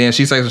 And then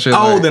she say some shit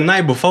Oh, like, the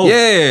night before.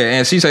 yeah,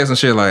 and she say some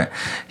shit like,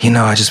 you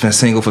know, I just been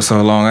single for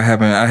so long. I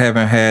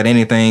haven't had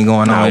anything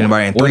going on with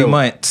anybody in 3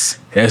 months.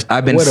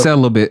 I've been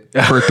celibate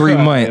for 3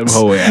 months. I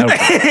don't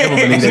ever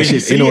believe that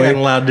shit. See, you had a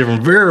lot of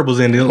different variables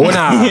in there. What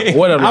I'm like-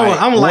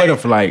 what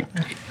if like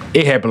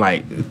it happened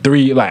like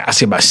I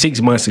said about 6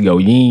 months ago.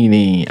 I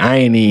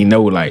ain't even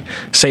know, like,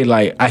 say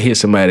like I hear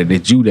somebody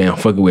that you damn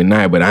fucking with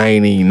now, but I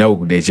ain't even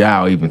know that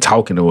y'all even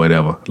talking or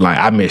whatever. Like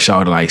I met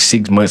Shawty like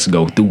 6 months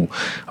ago through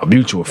a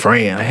mutual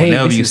friend. Like, hey,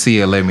 Whenever you see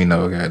her, let me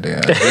know,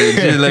 goddamn.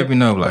 Just let me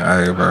know, like,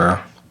 hey, bro.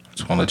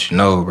 Just want to let you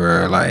know,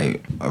 bro.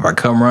 Like, if I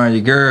come around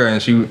your girl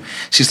and she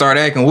start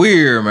acting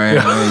weird, man,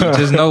 you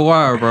just know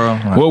why, bro.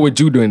 Like, what would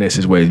you do in that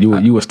situation?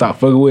 You would stop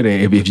fucking with her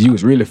if you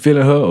was really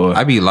feeling her, or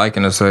I be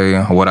liking to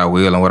say what I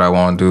will and what I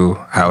want to do.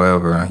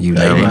 However, you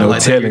never ain't know. no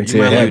like that- telling you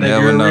till might it like You that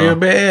happen. never girl know. real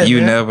bad, You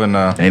man. never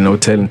know. Ain't no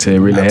telling till it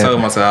really I told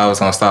happen. myself I was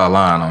gonna start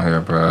lying on here,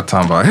 bro.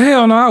 Talking about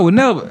hell no, I would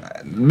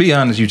never. Be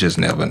honest, you just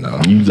never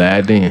know. You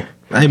lied then.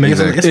 Hey man,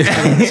 Exactly.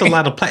 it's a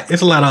lot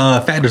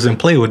of factors in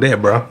play with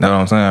that, bro. Know what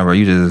I'm saying, bro?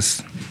 You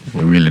just.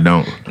 We really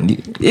don't.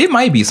 It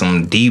might be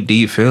some deep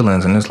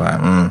feelings, and it's like,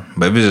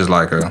 but if it's just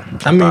like a.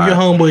 I mean, if your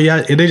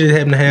homeboy, if they just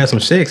happen to have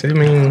some sex, I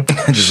mean,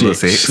 just little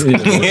sex.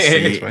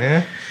 sex,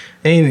 man.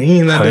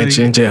 Ain't not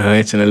that.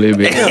 Hunching a little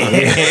bit.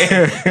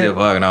 Just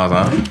fucking all the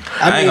time.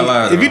 I ain't gonna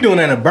lie. if you're doing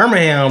that in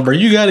Birmingham, bro,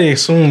 you gotta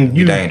assume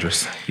You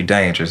dangerous. You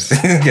dangerous.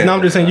 No,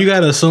 I'm just saying you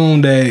gotta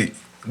assume that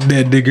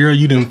the girl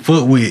you done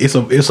fuck with,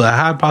 it's a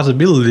high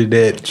possibility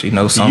that She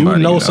knows somebody.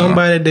 you know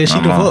somebody that she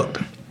done fucked.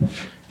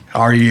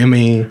 Or I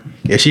mean,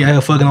 if she out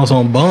here fucking on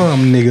some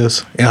bum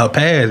niggas in her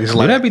past, it's Would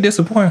like, that be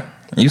disappointing?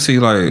 You see,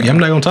 like, I'm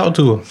not gonna talk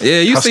to her.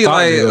 yeah, you I see,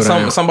 started like, with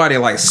her. somebody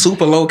like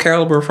super low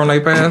caliber from their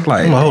past,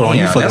 like, Hold on,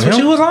 you damn, fucking that's what him?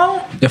 you was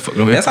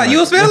on. That's how you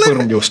was feeling? Put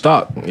on your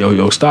stock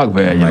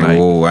value. Like, Like,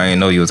 whoa, I ain't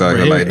know you was out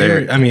here like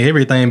that. I mean,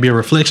 everything be a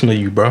reflection of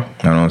you, bro. You know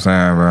what I'm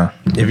saying, bro?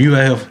 If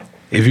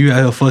you out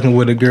here fucking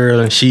with a girl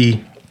and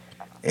she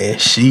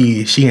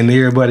in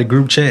everybody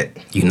group chat,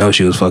 You know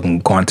she was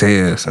fucking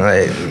Quantez.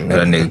 like,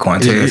 That nigga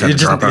Quantez had to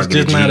drop out to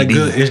get not a GED.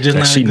 good. It's just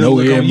not she a good know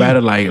look on you.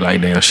 everybody.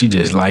 Like damn, she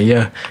just like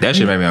That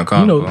shit made me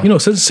uncomfortable. you know,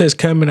 such and such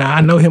coming.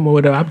 I know him or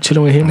whatever. I'm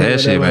chilling with him. That or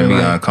shit whatever, made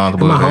me like,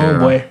 uncomfortable My as hell.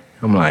 homeboy.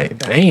 I'm like,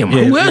 damn,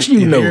 who else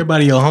you know?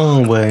 Everybody your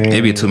homeboy.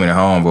 It be too many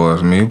homeboys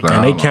for me. Like,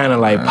 And they kind of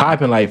like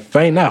popping, like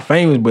not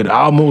famous, but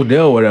almost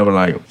there or whatever.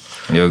 Like,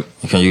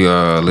 can you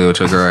live with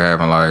your girl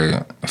having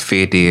like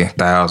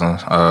 50,000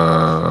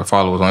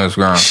 followers on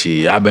Instagram?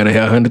 shit, I better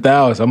have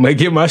 100,000. I'm gonna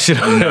get my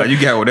shit on. No, you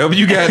got whatever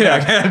you got.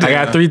 I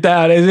got 3,000.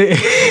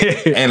 That's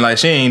it. And like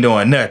she ain't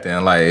doing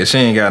nothing. Like she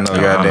ain't got no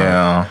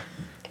goddamn.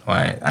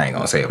 Like, I ain't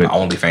gonna say it, but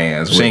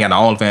OnlyFans. She ain't got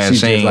no OnlyFans.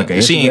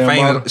 She ain't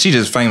famous. Model? She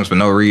just famous for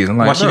no reason.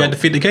 Like, Why she got the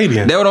 50K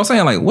then? That's what I'm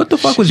saying. Like, what the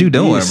fuck was you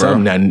doing, bro?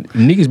 Now,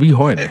 niggas be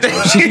horny.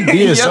 She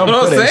did something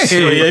for that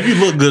shit. Yeah, if you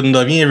look good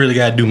enough, you ain't really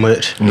gotta do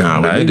much. Nah,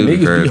 they do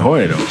niggas be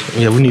horny though.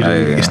 Yeah, we need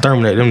to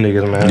exterminate them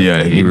niggas, man.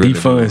 Yeah, he really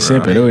defund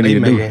simping. That's what they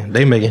need to do.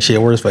 They making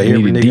shit worse for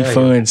every Need nigga. to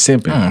defund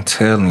simping. I'm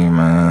telling you,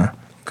 man.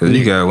 Cause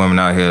you got women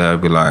out here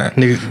that be like,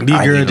 Nigga, these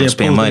I girls need to just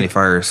spend posing. money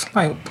first.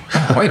 Like,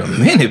 wait a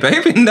minute,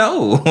 baby.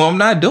 No, I'm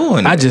not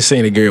doing I it. just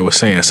seen a girl was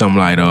saying something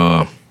like,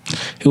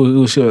 she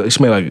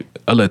made like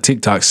a little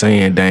TikTok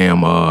saying,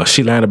 damn,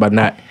 she lying about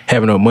not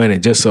having no money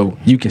just so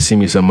you can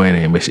send me some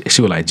money. But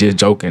she was like just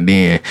joking.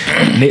 Then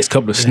next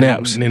couple of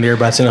snaps, And then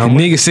everybody sending her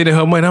money. nigga sending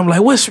her money. I'm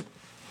like, what's?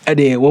 And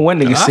then when one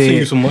nigga I'll send you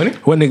said, some money.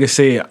 one nigga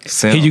said,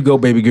 Send here you go,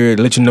 baby girl,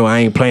 to let you know I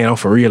ain't playing. I'm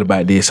for real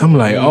about this. I'm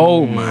like,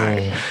 oh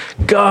my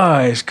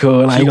gosh,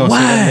 cuz like She gonna say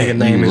that why? nigga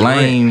name You is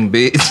lame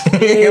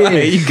bitch.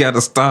 Like, you gotta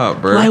stop,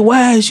 bro. Like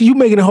why is you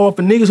making it hard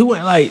for niggas who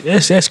ain't like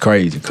that's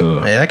crazy,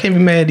 cuz. Hey, I can't be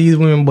mad at these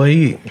women,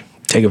 boy.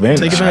 Take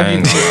advantage. Take I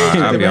ain't gonna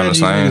lie. I be on the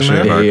same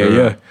shit. Yeah, like yeah, that.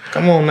 yeah.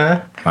 Come on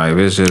now. Like,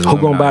 it's just Who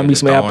gonna buy me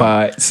some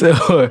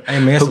AirPods? Hey,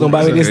 man, Who gonna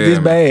buy me this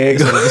bag?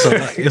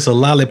 It's a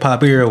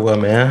lollipop era,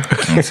 man.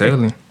 I'm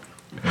telling you.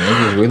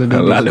 Niggas really do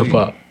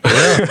Lollipop.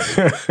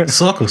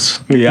 Suckers.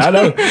 Yeah, I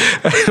know.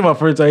 That's my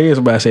first time hearing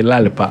somebody say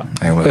lollipop.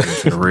 Hey,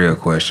 what's the real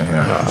question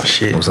here? Oh,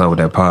 shit. What's up with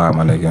that pod,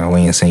 my nigga?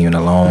 We ain't seen you in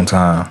a long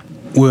time.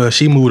 Well,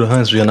 she moved to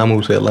Huntsville and I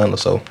moved to Atlanta,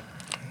 so.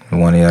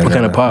 One of y'all What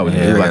kind of pod was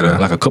yeah, it?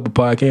 Like a couple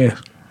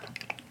podcasts?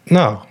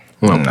 No.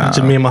 Nah.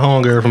 Just me and my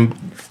homegirl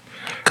from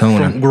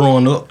Cooning.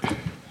 growing up.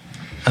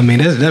 I mean,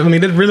 that's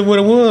really what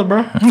it was, bro.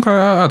 Okay,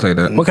 I'll take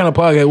that. What kind of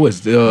podcast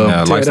was it?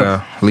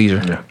 Lifestyle,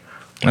 leisure. Yeah.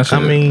 That shit,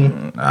 I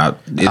mean,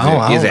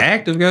 is it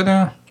active,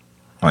 goddamn?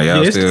 Oh, yeah,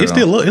 Yeah, it's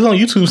still it's on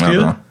YouTube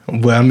still. Okay.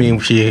 But I mean,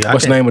 shit.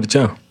 What's the name of the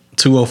channel?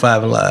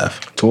 205 and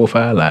live.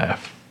 205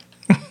 Live.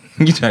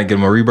 You trying to get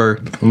him a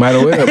rebirth? Might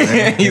as well,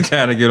 man. You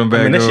trying to get him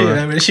back? I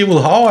mean, that shit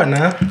was hard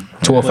now.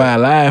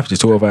 205 Live?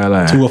 Just 205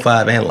 Live.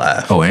 205 and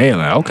live. Oh, and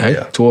live. Okay.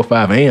 Yeah.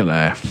 205 and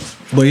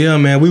live. But yeah,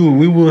 man,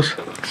 we was.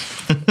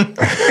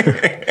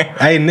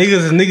 Hey,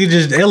 niggas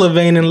just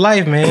elevating in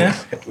life, man.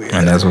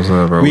 And that's what's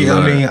up, bro. I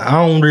mean, I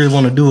don't really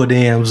want to do a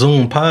damn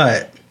Zoom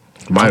pod.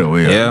 Might as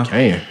well.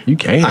 Yeah. You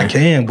can. I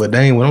can, but that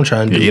ain't what I'm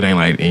trying to do. It ain't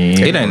like It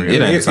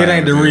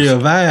ain't the real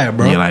vibe,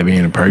 bro. You like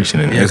being in person.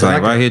 And It's like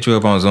if I hit you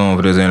up on Zoom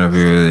for this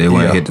interview, it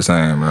wouldn't hit the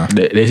same, bro.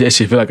 that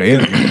shit feel like an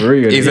interview for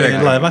real. Exactly.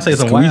 Yeah, like if I say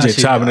some We wild just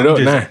shit, chopping it up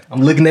now.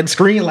 I'm looking at the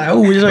screen like, oh,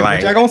 what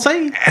y'all gonna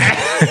say?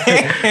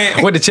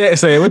 What the chat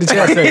say? What the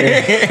chat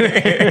say?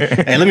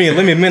 Hey, let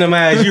me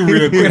minimize you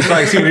real quick so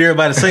I can see what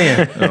everybody's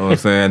saying. You know what I'm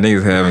saying?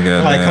 Niggas having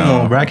got Like, come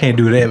on, bro, I can't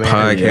do that, man.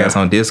 podcasts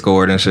on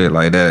Discord and shit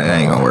like that. It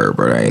ain't gonna work,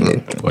 bro. That ain't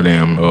it. Well,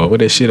 damn, what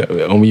that shit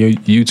on your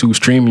YouTube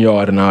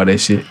StreamYard and all that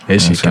shit.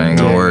 That shit Shit ain't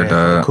gonna work,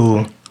 dog.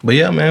 Cool. But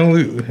yeah,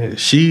 man,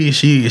 she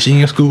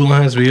in school in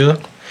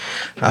Huntsville.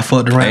 I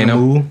fucked around and A&M?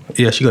 moved.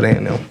 Yeah, she go to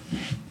A&M.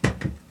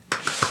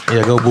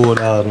 Yeah, go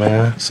Bulldogs,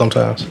 man.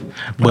 Sometimes.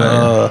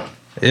 But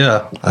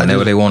yeah.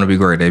 Whenever they want to be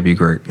great, they be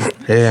great.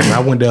 Yeah, man, I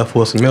went there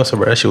for a semester,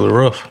 but that shit was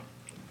rough.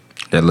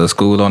 That little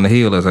school on the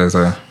hill, as they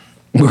say.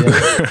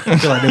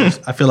 Yeah.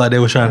 I feel like they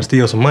was trying to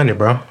steal some money,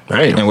 bro.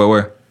 Damn. And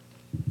where?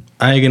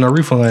 I ain't getting no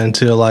refund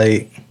until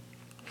like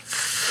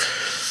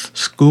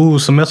school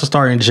semester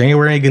started in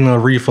January. I ain't getting no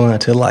refund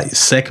until like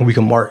second week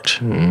of March.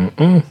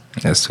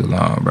 That's too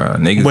long, bro.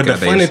 Niggas But the got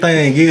funny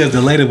thing is,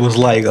 the lady was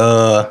like,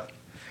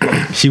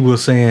 she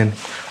was saying,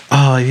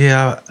 "Oh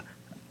yeah,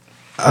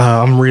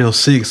 I'm real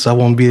sick, so I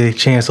won't be a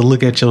chance to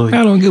look at your."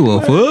 I don't give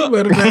a fuck.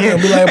 Better damn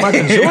be like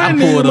Michael I Jordan.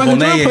 pulled up Michael on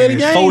Jordan play the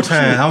that game. 4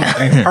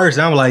 times. In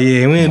person, I'm like,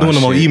 yeah, we ain't doing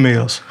no more shit.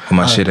 emails. Where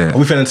my shit at?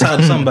 We finna talk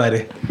to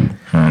somebody.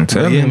 I'm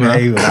telling Yeah, you,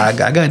 man.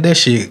 man, I got that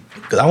shit.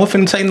 Cause I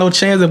wasn't finna take no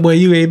chance that boy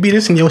UAB.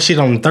 This and your shit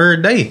on the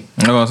third day.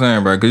 You know what I'm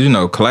saying, bro? Because, you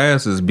know,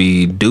 classes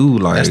be due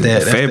like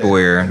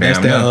February. That's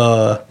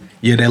that.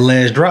 Yeah, that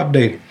last drop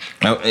day.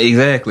 Oh,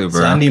 exactly, bro.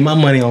 So I need my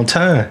money on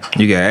time.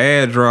 You got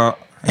ad drop,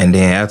 and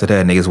then after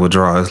that, niggas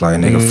withdraw. It's like,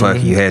 nigga,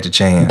 fuck, you had your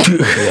chance.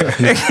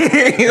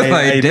 It's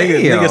like, Hey,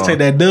 damn. niggas take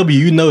that W.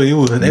 You know they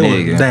was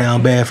Nigga.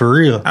 down bad for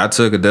real. I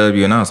took a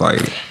W, and I was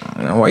like,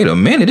 wait a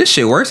minute, this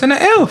shit worse than an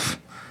F.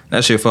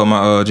 That shit fucked my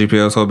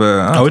GPA so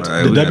bad. I was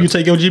like, The W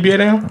take your GPA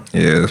down?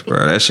 Yes,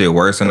 bro. That shit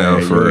worse than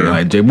F for real.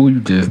 Like J Boo, you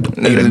just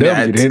ate a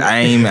W. didn't I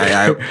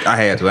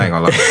had to. I ain't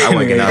gonna lie. I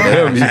wasn't getting out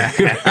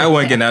that. I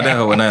wasn't getting out that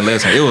hoe with nothing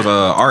less. It was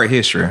art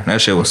history.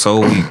 That shit was so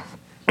weak.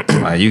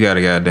 Like you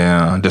gotta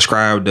goddamn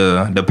describe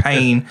the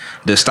pain,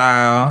 the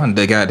style,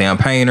 the goddamn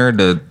painter,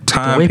 the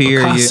time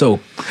period. Picasso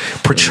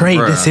portrayed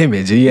this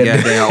image.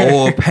 Goddamn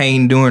oil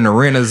paint during the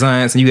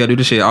Renaissance, and you gotta do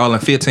this shit all in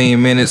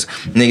 15 minutes.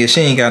 Nigga,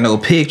 she ain't got no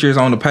pictures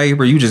on the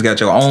paper. You just got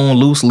your own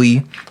loose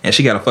leaf, and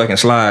she got a fucking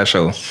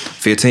slideshow.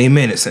 15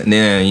 minutes, and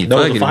then you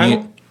fuck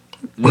it.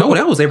 No,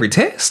 that was every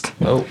test.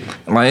 Oh,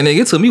 like nigga,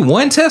 it took me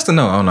one test to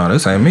know. Oh no,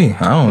 this ain't me.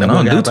 I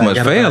don't do too much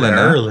failing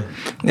now.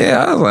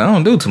 Yeah, I was like, I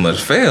don't do too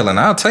much failing.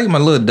 I'll take my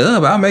little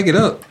dub. I'll make it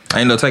up. I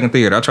ain't no taking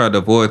theater. I tried to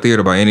avoid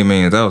theater by any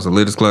means. That was the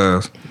latest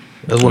class.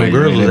 That's what the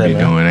girls was at, be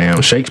doing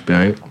damn Shakespeare.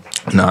 Ain't?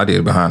 No, I did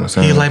it behind the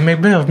scenes. He was like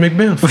Macbeth.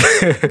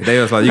 They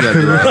was like, you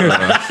gotta do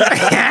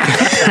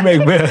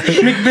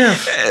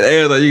Macbeth.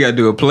 They was like, you gotta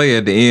do a play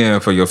at the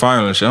end for your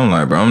final and shit. I'm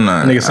like, bro, I'm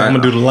not. Nigga said, I'm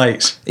gonna do the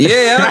lights.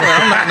 Yeah,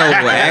 I'm not no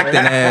acting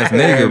ass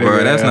nigga,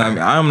 bro. That's not.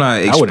 I'm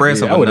not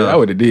expressive enough. I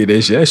would have did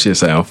that shit. That shit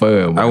sound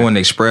fun. I wasn't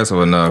expressive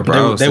enough,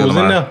 bro. They was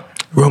in there.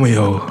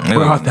 Romeo.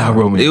 Where art thou,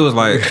 Romeo? It was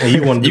like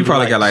you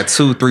probably got like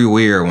 2-3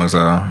 weird ones.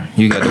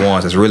 You got the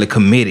ones that's really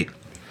committed.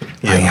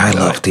 Yeah, like, I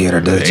love theater.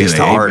 That's just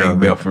the art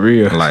of it. For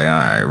real. Like, all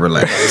right,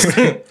 relax.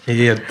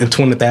 Yeah, the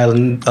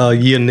 20,000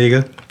 year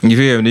nigga. You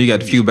feel me? You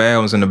got a few bad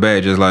ones in the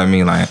back, just like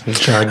me. Like,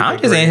 I'm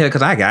just in here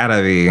because I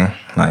gotta be.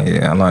 Like,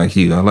 yeah, I like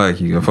you.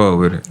 I fuck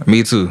with it.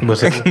 Me too.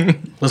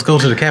 Let's go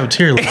to the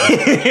cafeteria.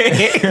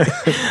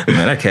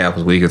 Man, that cap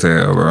was weak as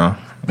hell, bro.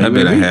 That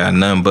bitch ain't had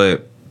nothing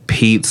but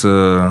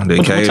pizza, the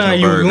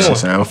occasional burger.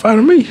 Sound fine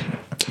to me.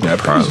 Yeah,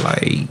 probably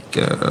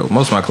like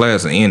most of my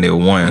classes ended at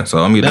 1, so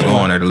I'm either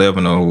going at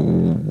 11 or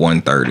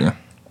 1:30.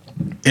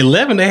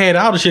 11, they had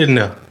all the shit in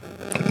there.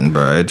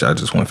 Bro, I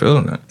just wasn't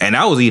feeling it. And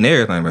I was eating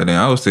everything back then.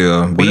 I was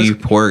still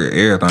beef, pork,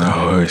 everything.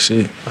 Oh,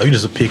 shit. Oh, you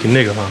just a picky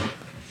nigga, huh?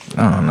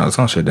 I don't know.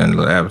 Some shit didn't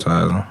look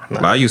appetizing. Nah.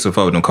 But I used to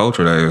fuck with them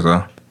culture days,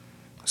 though.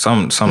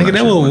 Some nigga,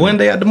 that was one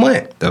day out the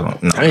month. No,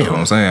 you know what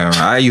I'm saying?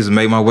 I used to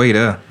make my way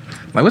there.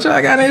 Like, what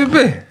y'all got in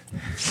this bitch?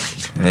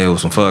 It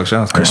was some fuck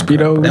shots. Crispy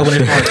though. That when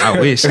they started, I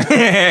wish.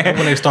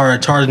 when they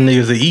started charging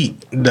niggas to eat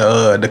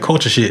the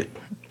culture shit.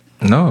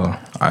 No,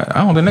 I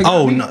don't think they.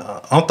 Oh no,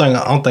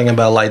 I'm thinking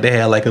about like they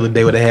had like a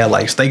day where they had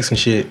like steaks and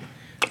shit.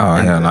 Oh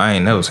hell no, I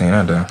ain't never seen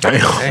that though.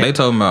 They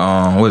told me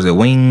what is it,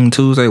 Wing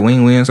Tuesday,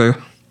 Wing Wednesday?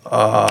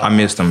 I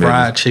missed them.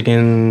 Fried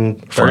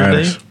chicken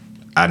Thursday.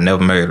 I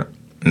never made it.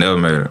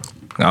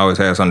 I always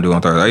had something to do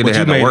on Thursday. I either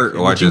had to work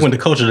or I just went to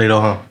culture day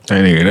though, huh?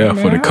 That nigga there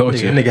for the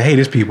culture. Nigga hate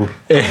his people.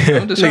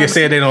 Nigga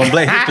said they don't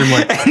Black History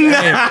Month.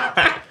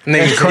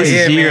 Nigga, this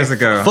is years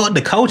ago. Fuck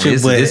the culture,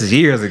 this is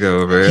years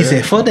ago, man. He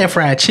said, "Fuck that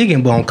fried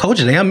chicken," but on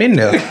culture day, I'm in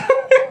there.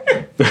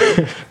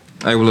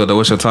 Hey, well, look,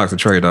 what's your toxic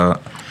trait,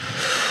 dog?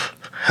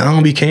 I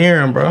don't be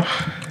caring, bro.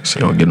 She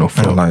don't get no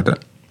fuck. I don't like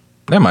that.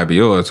 That might be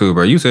yours too,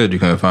 bro. You said you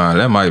couldn't find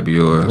it. That might be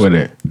yours. What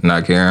that?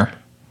 Not caring.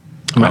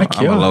 I'm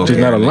a low just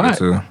not a lot.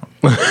 Too.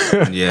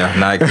 Yeah,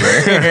 not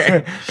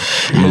caring.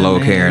 I'm a low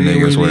caring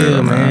nigga as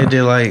well, man.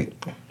 Just like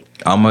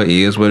I'm a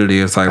is what it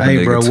is type of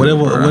nigga. Bro,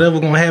 whatever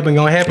gonna happen,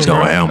 it's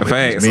gonna happen.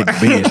 Facts.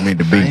 It's meant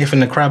to be. I ain't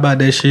finna cry about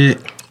that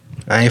shit.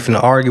 I ain't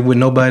finna argue with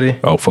nobody.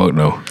 Oh fuck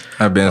no.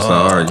 I've been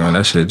arguing.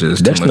 That shit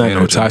just that's too much not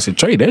energy. no toxic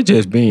trait. That's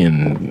just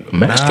being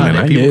masculine.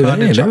 Nah, people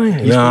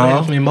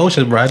have some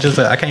emotions, bro.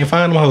 I can't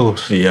find them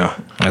hoes. Yeah,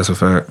 that's a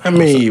fact. I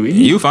mean,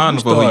 you find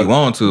them for who you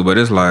want to, but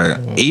it's like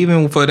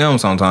even for them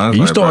sometimes.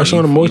 You like, start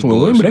showing emotion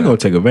with women, they gonna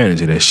take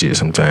advantage of that shit.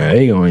 Sometimes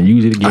they gonna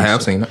use it against you. I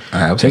have seen it.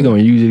 They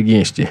gonna use it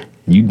against you.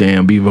 You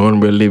damn be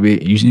vulnerable a little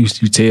bit. You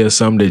tell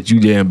something that you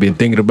damn been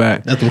thinking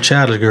about. That's them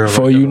childish girls.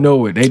 Before you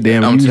know it, they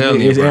damn use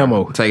it as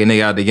ammo. Take a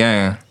nigga out the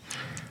game.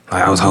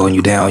 Like, I was holding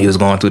you down. You was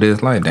going through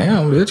this. Like,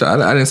 damn, bitch.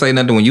 I didn't say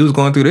nothing when you was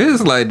going through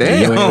this. Like,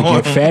 damn.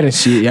 You get fat and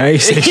shit. I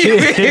ain't say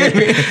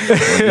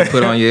shit. You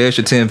put on your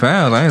extra 10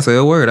 pounds. I ain't say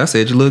a word. I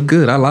said you look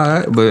good. I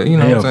lied. But you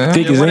know what I'm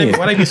saying?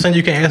 Why they be saying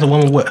you can't ask a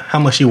woman how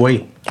much she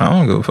weigh? I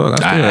don't give a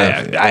fuck.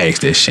 I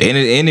ask that shit.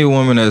 Any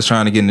woman that's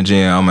trying to get in the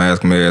gym, I'm gonna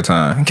ask them every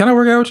time. Can I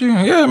work out with you?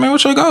 Yeah, man.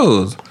 What's your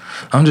goals?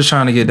 I'm just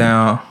trying to get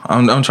down.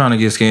 I'm trying to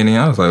get skinny.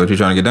 I was like, what you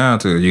trying to get down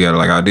to? You got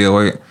like ideal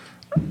weight?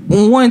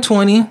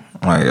 120.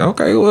 Like,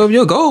 okay, well, if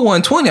your goal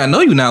 120, I know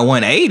you're not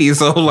 180,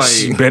 so like,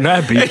 she better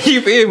not be. You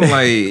feel me?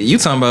 Like, you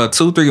talking about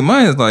 2-3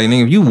 months, like,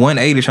 nigga, if you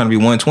 180 trying to be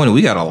 120,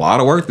 we got a lot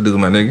of work to do,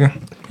 my nigga.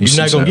 You're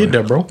not gonna get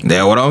there, bro.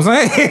 That's what I'm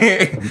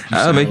saying.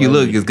 I'll make you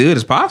look as good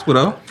as possible,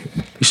 though.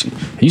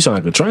 You sound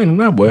like a trainer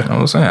now, boy.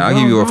 I'm saying, I'll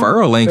give you a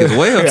referral link as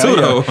well, too,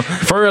 though.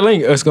 Referral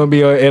link, it's gonna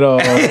be at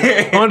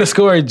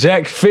 _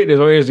 Jack Fitness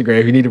on Instagram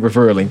if you need a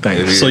referral link.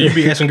 Thank you. So you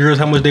be asking girls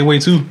how much they weigh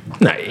too?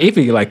 Nah, if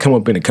it like come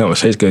up in the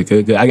conversation,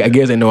 good. I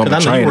guess they know I'm a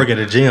trainer. I know you work at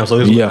a gym, so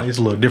it's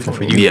a little different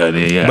for you.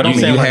 Yeah. But I'm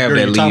saying you like, have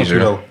that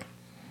leisure.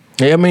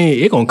 Yeah, I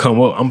mean, it gonna come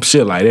up. I'm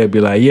shit like that. Be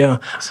like, yeah,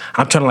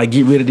 I'm trying to like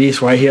get rid of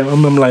this right here.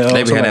 I'm like,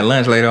 they be having that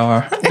lunch later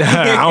on.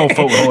 I don't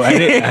fuck with hoes.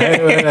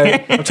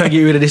 I'm trying to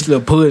get rid of this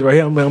little puss right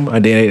here.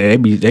 And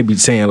then they be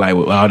saying like,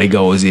 well, all they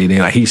go is it. Then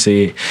like he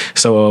said,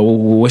 so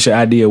what's your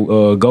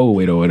ideal goal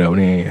weight or whatever?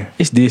 Then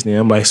it's this. Then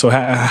I'm like, so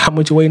how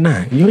much you weigh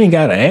now? You ain't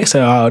gotta ask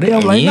her all day.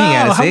 I'm like, you no,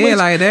 ain't gotta say it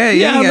like that.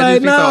 You ain't gotta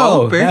just be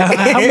so open.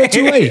 How much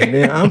you weigh?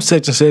 Then I'm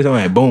such and such. I'm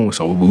like, boom.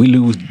 So we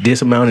lose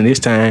this amount in this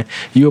time.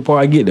 You'll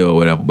probably get there or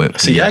whatever. But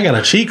see, I got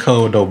a cheat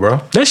code though, bro.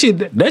 That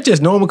shit, that's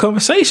just normal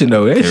conversation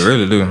though. It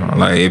really do.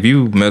 Like if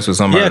you mess with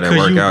somebody that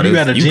work out, you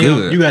got a you gym.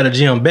 good. You got a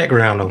gym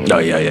background though. Oh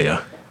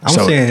yeah.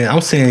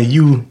 I'm saying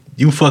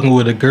you fucking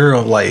with a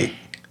girl like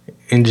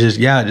and just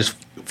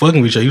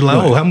fucking with you. You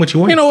like, oh, how much you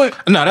weigh? You know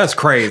what? No, that's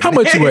crazy. How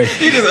much you weigh?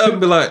 You just up and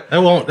be like, you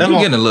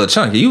getting a little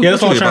chunky. You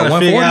that's what I'm trying to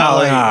figure out.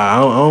 Like, I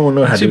don't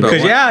know how to do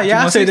because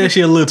I say that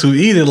shit a little too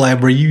easy. Like,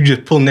 bro, you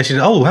just pulling that shit.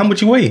 Oh, how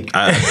much you weigh?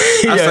 I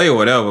say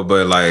whatever,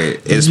 but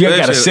like, you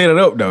gotta set it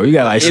up though. You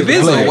gotta like, if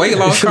it's a weight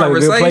loss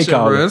conversation,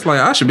 bro, it's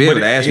like I should be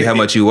able to ask you how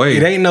much you weigh.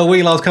 It ain't no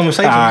weight loss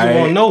conversation. You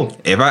want to know.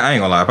 If I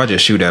ain't gonna lie, if I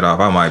just shoot that off,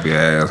 I might be an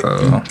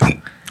asshole.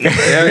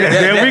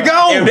 There we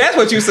go. If that's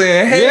what you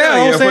saying, hell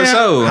yeah, for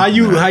sure.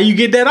 How you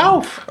get that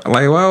off?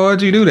 Like, why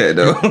would you do that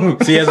though?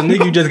 See, as a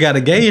nigga, you just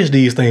gotta gauge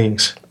these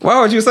things. Why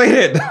would you say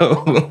that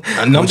though?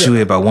 I know you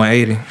hit about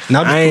 180.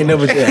 I ain't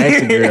never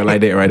asked a girl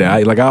like that right there.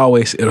 I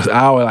always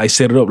like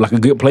set it up like a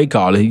good play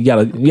caller. You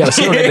gotta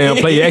sit on that damn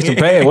play action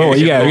pad. Well,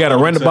 you gotta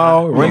run the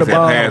ball,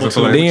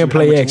 then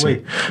play action. You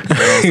know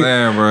what I'm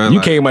saying, bro? You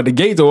came out the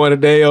gates on one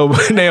damn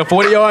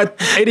 40-yard,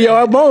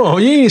 80-yard bomb.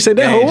 You ain't said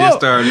that whole just up.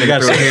 started nigga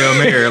through Hail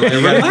Mary.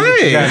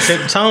 Like, you gotta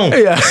set the tone.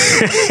 Yeah.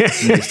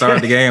 You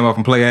start the game off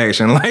and play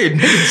action. Like,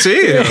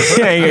 chill.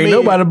 Ain't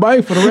nobody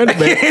bite for the running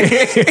back.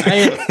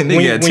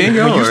 Nigga got 10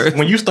 yards.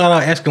 When you start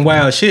out asking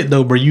wild shit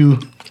though, bro, you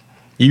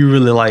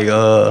really like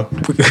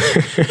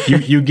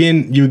you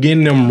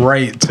getting them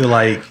right to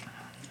like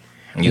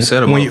you set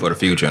them up for the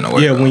future in a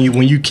way. Yeah, when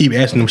you keep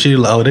asking them shit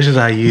like, oh, this is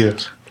how he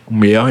is.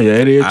 Yeah,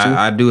 it is too.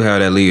 I do have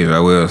that lead, I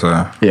will. So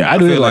yeah, I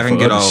do. Feel like I can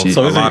get off a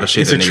lot of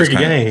shit. It's a tricky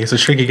game. It's a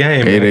tricky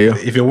game. It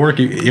is. If it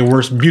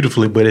works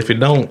beautifully, but if it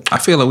don't, I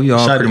feel like we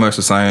all pretty much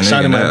the same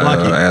in that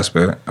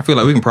aspect. I feel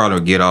like we can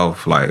probably get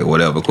off like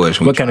whatever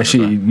question. What kind of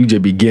shit you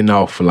just be getting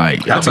off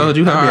like? I told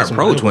you how I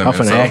approach women. I'm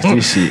finna ask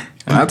this shit.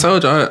 I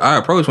told you I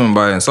approach women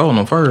by insulting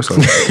them first. So.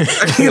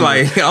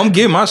 Like I'm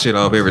getting my shit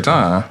off every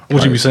time.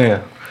 What you be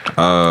saying?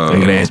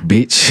 Ass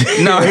bitch.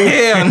 No,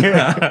 hell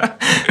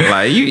no.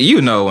 Like you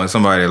know when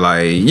somebody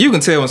like you can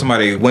tell when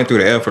somebody went through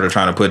the effort of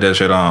trying to put that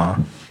shit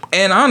on.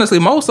 And honestly,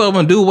 most of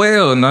them do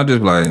well, and I just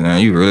be like,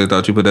 man, you really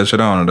thought you put that shit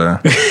on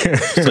today?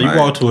 So you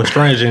walk to a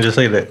stranger and just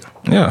say that?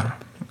 Yeah.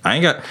 I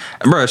ain't got,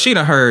 bro. She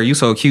done heard you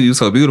so cute, you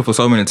so beautiful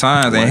so many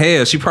times, and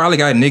hell, she probably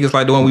got niggas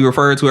like the one we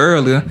referred to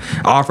earlier,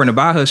 offering to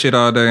buy her shit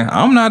all day.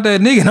 I'm not that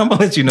nigga. And I'm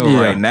gonna let you know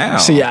right now.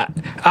 See,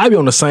 I be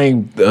on the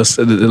same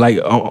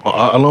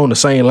along the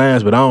same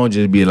lines, but I don't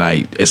just be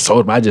like it's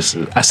so. I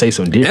say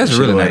some different. That's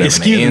really not.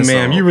 Excuse me,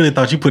 ma'am. You really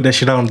thought you put that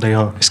shit on today,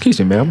 huh? Excuse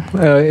me, ma'am.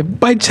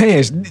 By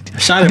chance,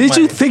 did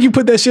you think you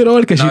put that shit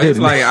on? Because you didn't. It's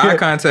like eye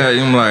contact.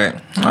 I'm like,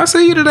 I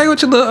see you today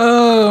with your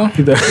little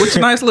with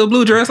your nice little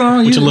blue dress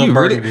on. With your little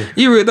burgundy.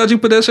 You really thought you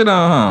put that shit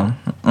on,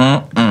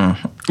 huh?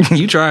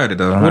 You tried it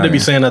though. What they be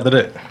saying after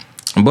that?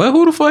 But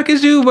who the fuck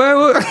is you,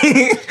 boy?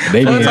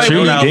 They be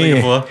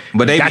intrigued,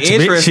 but they be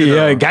interested.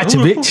 Yeah, got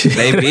you, bitch.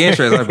 They be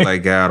interested. I be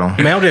like, got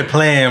him. Man, I'm just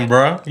playing,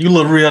 bro. You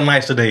look real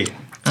nice today.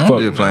 I'm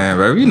just playing,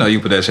 bro. You know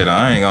you put that shit on.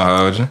 I ain't gonna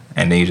hold you.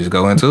 And then you just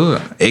go into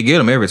it. It get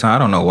them every time. I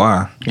don't know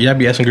why. Yeah, I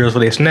be asking girls for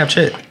their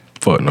Snapchat.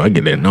 Fuck no, I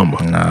get that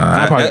number.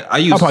 Nah, I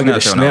use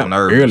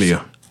Snapchat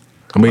earlier.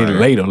 I mean,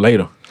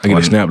 later. I get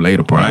a snap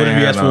later, bro. What if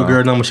you ask for a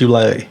girl number? She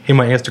like, hit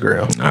my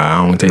Instagram. Nah,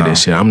 I don't take that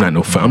shit. I'm not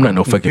no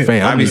fucking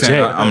fan. I be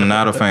saying I'm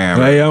not a fan.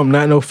 Hey, I'm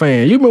not no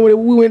fan. You remember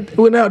when we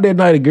went out that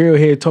night? A girl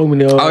had told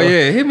me, "Oh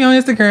yeah, hit me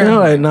on Instagram." I'm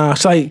like, nah.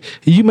 It's like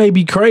you may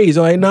be crazy.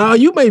 I'm like, nah,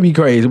 you may be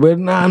crazy, but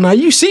nah.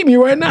 You see me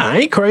right now. I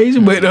ain't crazy,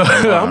 but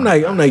I'm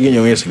not getting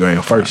your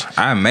Instagram first.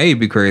 I may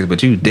be crazy,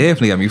 but you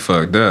definitely got me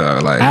fucked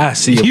up. Like I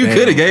see. You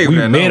could have gave me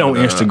that. We met on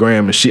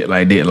Instagram and shit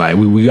like that. Like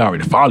we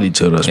already follow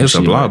each other. It's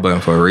a block button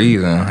for a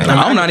reason.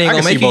 I'm not even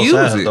gonna make you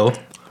use it though.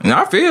 No,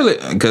 I feel it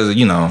because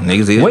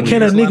niggas. What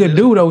can a nigga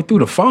do though through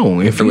the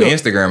phone? Through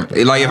Instagram,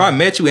 like if I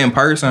met you in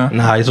person.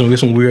 Nah, it's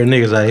some weird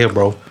niggas out here,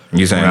 bro.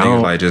 You saying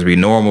niggas like just be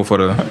normal for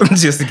the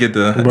just to get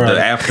the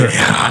after?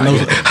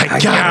 I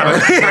got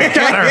her.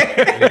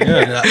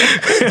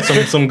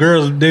 Yeah, some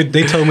girls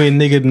they told me a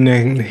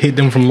nigga hit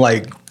them from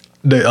like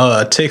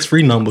the text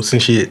free numbers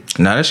and shit.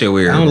 Nah, that shit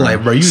weird. I'm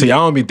like, bro, see, I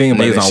don't be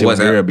thinking about that shit.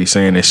 Girl be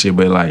saying that shit,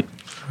 but like.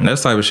 That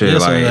type of shit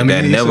that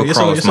never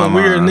crossed my mind.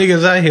 Weird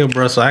niggas out here,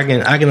 bro. So I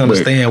can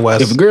understand why.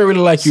 If a girl really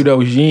like you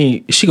though,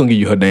 she gonna give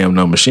you her damn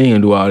number. She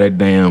ain't do all that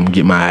damn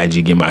get my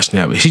IG, get my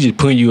Snap. She just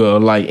putting you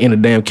like in a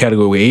damn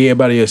category where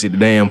everybody else is the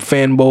damn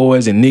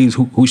fanboys and niggas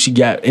who she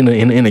got in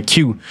a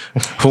queue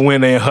for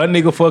when her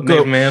nigga fuck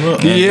up. Man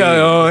up.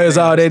 Yeah, it's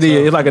all that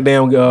is. It's like a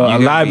damn a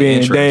lobby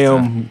and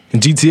damn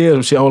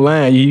GTL shit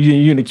online.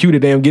 You in the queue to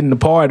damn get in the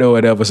party or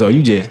whatever. So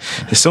you just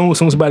as soon as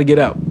somebody get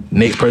out,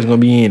 next person gonna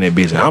be in that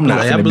bitch. I'm not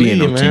finna be in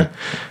no man.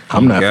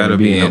 I'm not gotta gonna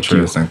be be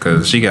interesting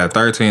because she got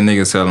 13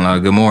 niggas telling her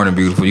good morning,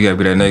 beautiful. You gotta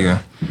be that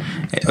nigga.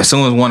 As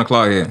soon as 1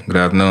 o'clock hit, good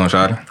afternoon,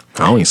 shawty.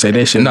 I don't even say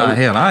that shit. Nah,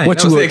 hell, I ain't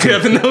what never you up said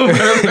good to? afternoon.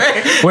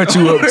 What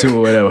you up to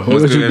or whatever? What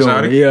What's you good, doing?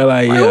 shawty? Yeah,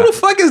 like Who yeah, the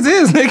fuck is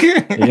this,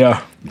 nigga?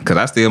 yeah. Cause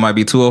I still might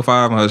be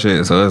 205 on her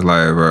shit, so it's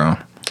like, bro,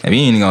 if you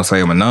ain't gonna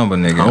say my number,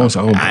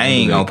 nigga, I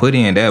ain't gonna put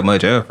in that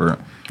much effort.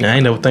 I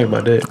ain't never think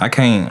about that. I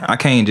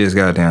can't just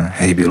goddamn,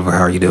 hey beautiful, how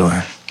are you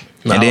doing?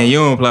 No. And then you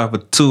don't reply for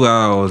 2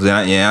 hours, and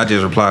I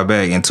just reply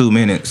back in 2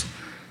 minutes.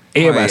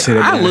 Everybody Like, say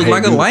that. I damn, look hey,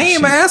 like a beautiful lame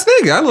shit. ass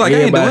nigga. I look like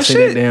Everybody I ain't say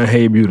doing that shit. damn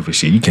hey beautiful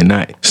shit. You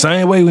cannot.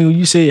 Same way when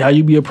you say how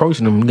you be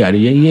approaching them, you got it.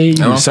 Yeah.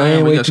 know what I'm Same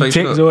saying? We way gotta through shake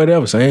shit text up. or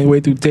whatever. Same way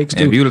through text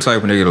If too. you the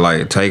type of nigga to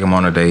like take them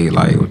on a date,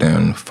 like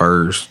within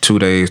first 2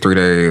 days, 3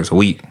 days, a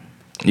week,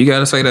 you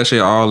gotta say that shit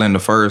all in the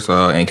first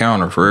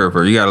encounter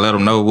forever. You gotta let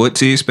them know what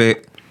to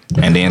expect,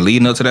 and then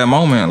leading up to that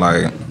moment,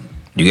 like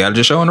you gotta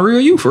just show them the real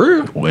you for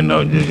real. Well,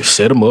 no, just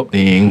set them up,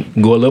 then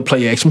go a little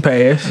play action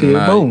pass, yeah,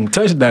 Nah. boom,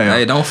 touchdown.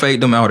 Hey, don't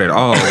fake them out at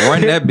all.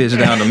 Run that bitch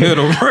down the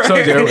middle, bro. So,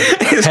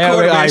 It's halfback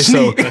quarterback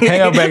ISO, sneak.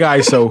 halfback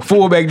ISO,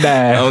 fullback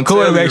dive, Don't tell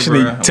quarterback me,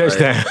 sneak, bro.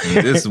 touchdown.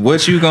 Like, this is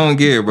what you gonna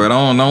get, bro.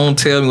 Don't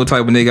tell me what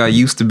type of nigga I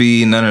used to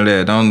be. None of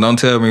that. Don't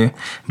tell me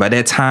by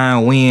that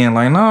time when.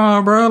 Like,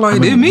 nah, bro.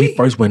 Like, did When me? we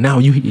first went out,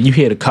 you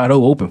had a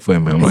cotto open for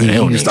me. I'm like, that You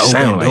don't used even to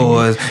open sound like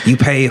doors. You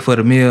paid for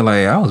the meal.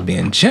 Like, I was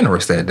being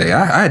generous that day.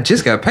 I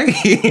just got paid.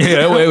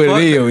 Yeah, that's what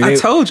it is. I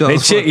told you I they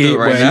was check fucked it up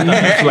right boy. now.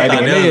 You like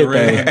that That was a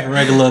everything.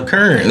 regular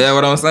occurrence. That's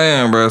what I'm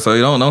saying, bro. So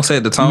you don't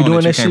set the tone You doing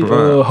that that you shit, can't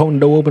provide. holding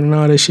the door open and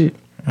all that shit?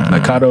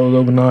 Like cottos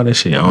open and all that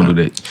shit. I don't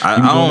do that. I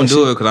You be doing don't that do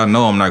shit? it because I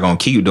know I'm not gonna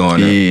keep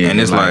doing it. Yeah, And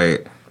it's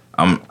like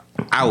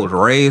I was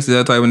raised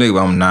that type of nigga,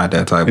 but I'm not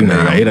that type of Nah,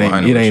 nigga. it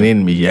I'm ain't 100%.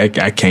 in me. I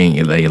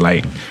can't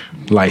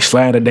like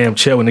slide a damn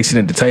chair when they sit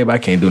at the table. I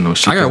can't do no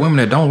shit. I got women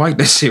that don't like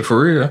that shit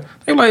for real.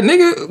 They like,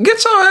 nigga,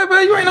 get your ass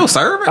back. You ain't no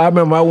servant. I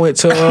remember I went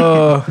to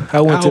I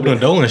opened the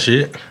door and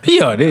shit. that's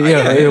I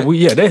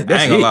ain't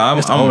gonna lie,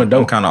 That's the only door.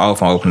 I'm kind of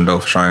off on opening the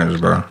door for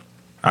strangers, bro.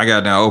 I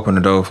got down open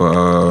the door for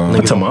I'm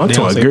talking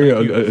about a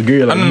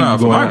girl like no, you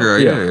for going my out. girl,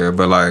 yeah.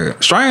 But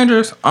like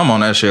strangers, I'm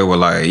on that shit with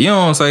like you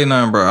don't say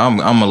nothing, bro.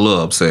 I'm a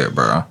little upset,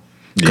 bro.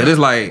 Cause it's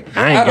like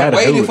I ain't I've gotta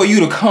been do waiting it. for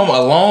you to come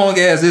along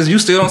as this. You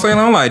still don't say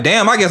nothing. I'm like,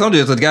 damn. I guess I'm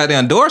just a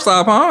goddamn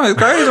doorstop, huh? It's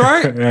crazy,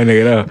 right? That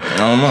nigga there. I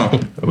don't know.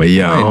 But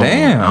yeah, Like,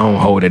 damn. I don't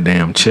hold that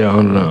damn chair. I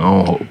don't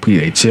hold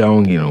a chair. I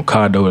don't get no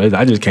car door.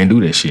 I just can't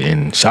do that shit.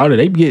 And shout it,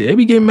 they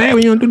be getting mad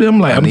when you don't do that. I'm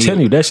like, I'm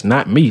telling you, that's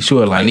not me.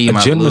 Sure, like I need a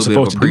my gentleman's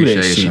little bit supposed of to do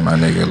that shit. appreciation, my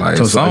nigga. Like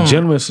So a some,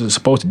 gentleman's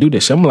supposed to do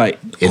that shit. I'm like,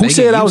 If who they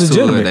said get I was a used to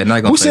it, gentleman? they're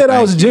not gonna Who say said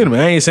I was a thank you. gentleman?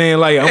 I ain't saying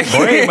like I'm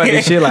bragging about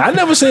this shit. Like I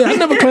never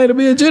claimed to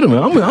be a gentleman.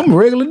 I'm a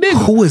regular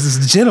nigga. who is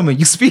this gentleman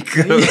you speak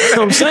of? You know what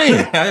I'm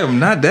saying? I am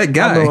not that I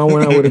guy. know I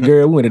went out with a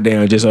girl. We went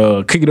down just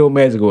Cookie Dough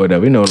Magic or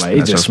whatever. You know, like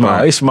it's That's just your small.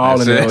 spot. It's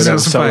small in there. That's Whatever. your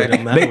So spot.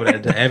 I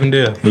went to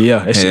Avondale. yeah,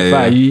 that shit Yeah,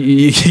 fire.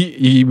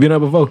 You been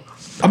up before?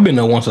 I've been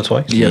there once or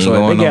twice. Yeah, ain't so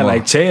going they no got more.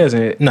 like chairs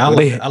and No,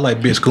 they I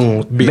like big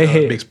spoon, they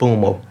had- big spoon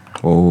more.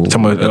 Oh,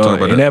 talking let's talk about,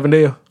 about in that.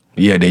 Avondale.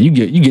 Yeah, then you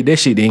get that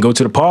shit. Then go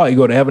to the park. You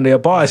go to Avondale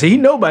Park. See, he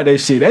know about that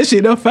shit. That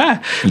shit up fire.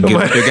 You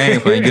get up the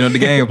game plan. Get up the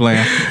game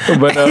plan.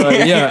 But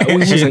yeah, we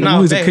was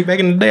Back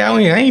in the day, I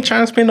ain't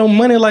trying to spend no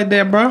money like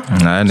that, bro. Nah,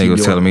 that nigga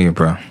was telling me,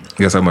 bro.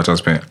 Guess how much I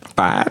spent?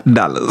 $5.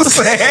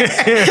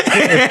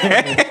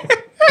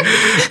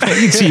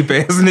 You cheap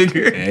ass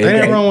nigga.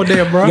 Ain't wrong with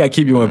that, bro. You gotta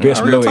keep your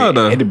investment real low talk,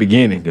 though. at the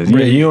beginning because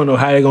you don't know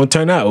how they gonna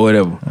turn out or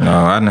whatever. No,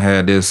 I done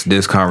had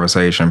this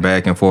conversation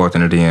back and forth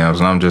in the DMs,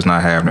 and I'm just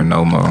not having it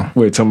no more.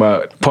 We're talking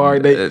about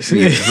park dates.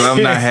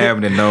 I'm not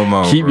having it no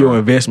more. Keep bro. your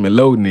investment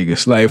low,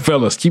 niggas. Like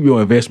fellas, keep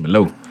your investment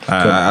low.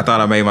 I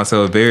thought I made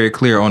myself very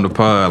clear on the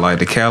pod, like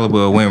the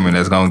caliber of women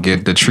that's gonna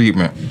get the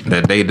treatment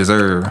that they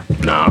deserve.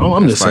 No,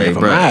 I'm just saying, Like,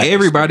 from bro, my eyes.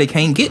 everybody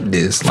can't get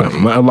this. Like,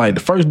 Like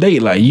the first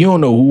date, like you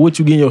don't know what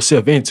you getting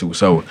yourself into.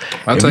 So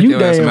I'll if take you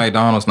your ass to damn,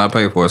 McDonald's and I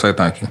pay for it. Say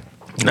thank you.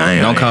 Nah, I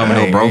ain't- Don't call me I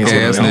no ain't- broke I ain't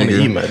ass saying I don't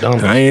nigga. eat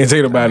McDonald's. I ain't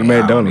thinking about the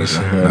McDonald's.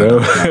 I You know?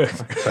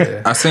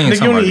 I seen Nigga, you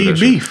somebody only do eat that shit.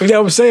 beef. You know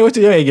what I'm saying? What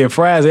you ain't get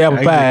fries, apple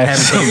I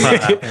pies,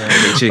 ain't get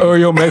Made chicken,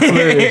 Oreo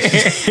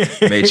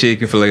McFlurry. made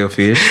chicken, filet of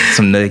fish,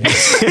 some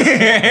nuggets.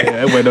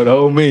 Yeah, that went on the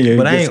whole menu.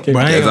 But I ain't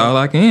That's all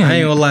I can. I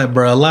ain't gonna lie,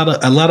 bro. A lot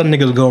of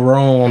niggas go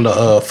wrong on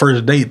the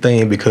first date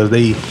thing because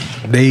they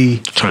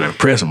trying to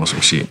impress them or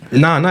some shit.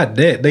 nah, not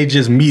that. They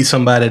just meet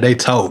somebody they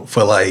talk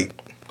for like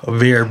a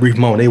very brief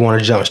moment. They want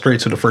to jump straight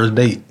to the first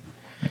date.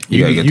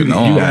 You gotta get to know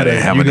You 'em. gotta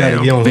have you a gotta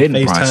damn get on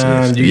vetting FaceTime.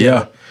 process.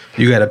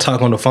 You gotta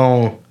talk on the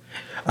phone.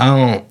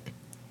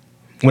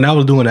 When I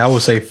was doing it, I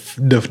would say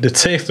the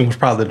texting was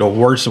probably the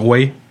worst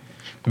way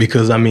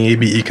because I mean it'd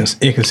be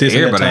inconsistent.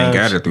 Everybody at ain't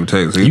got times. it through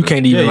text. You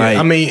can't even Yeah, yeah. like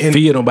I mean, and-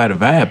 feel nobody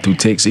vibe through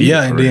text either.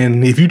 Yeah, and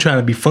then if you trying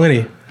to be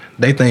funny,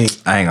 they think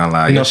I ain't gonna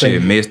lie, You know your what I'm shit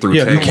saying? missed through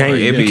Yeah, you text. can't-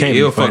 It you can't be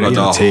it'll fuck funny up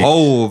the through text.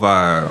 whole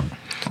vibe.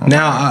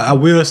 Now, I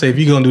will say if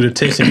you're gonna do the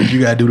texting,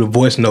 you gotta do the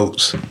voice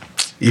notes.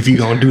 if you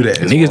gonna do that.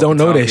 Niggas don't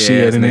know that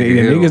shit.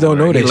 Niggas don't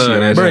know that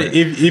shit. Bro,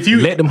 if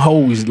you let them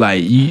hoes,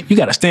 like, you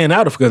gotta stand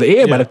out because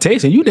everybody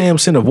texting. You damn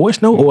send a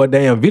voice note or a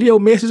damn video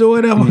message or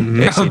whatever.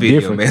 That's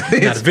different.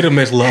 Got a video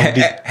message long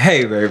dick.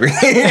 Hey, baby.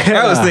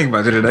 I was thinking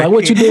about you today. Like,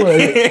 what you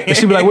doing? And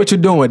she be like, what you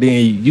doing?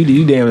 Then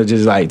you damn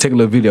just like take a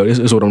little video. This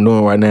is what I'm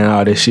doing right now.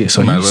 All this shit.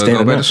 So Might you as well go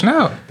stand back to up.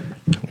 Snap.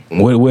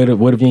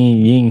 What if you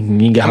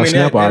ain't got her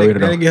snap already though?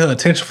 That'll get her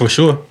attention for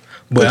sure.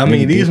 But I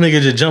mean, these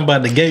niggas just jump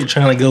out the gate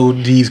trying to go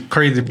these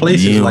crazy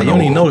places. You Like you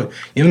don't even know it.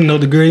 You don't know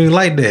the girl even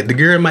like that. The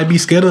girl might be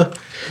scared of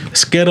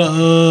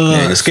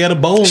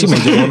bowls.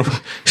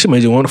 She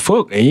made you want to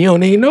fuck, and you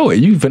don't even know it.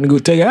 You finna go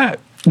take it out.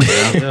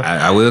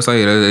 I will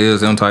say that is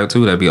them type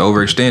too that be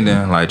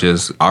overextending, like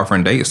just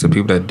offering dates to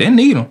people that didn't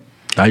need them.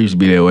 I used to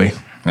be that way.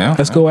 Yeah,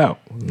 let's go out.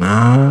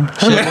 Nah,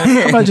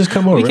 how about just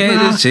come over? We can't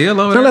just chill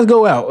over there. Let's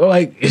go out.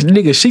 Like,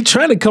 nigga, she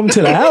trying to come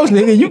to the house,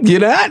 nigga. You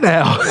get out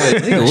now.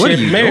 Nigga, what are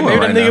you maybe doing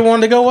right that nigga now?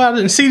 wanted to go out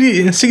and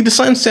see the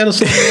sunset or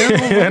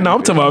something. No,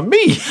 I'm talking about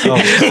me.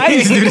 I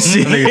used to do the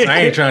shit.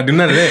 I ain't trying to do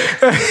none of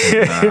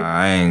that. Nah,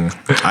 I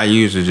ain't. I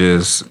usually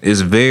just.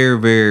 It's very,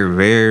 very,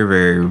 very,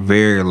 very,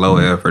 very low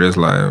effort. It's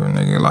like,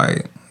 nigga,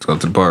 like, let's go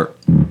to the park.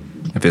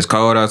 If it's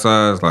cold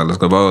outside, it's like, let's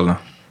go bowling.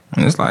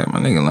 And it's like, my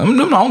nigga, them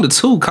the only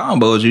 2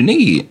 combos you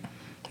need.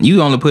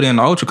 You only put in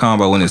the ultra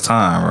combo when it's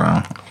time,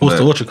 bro. What's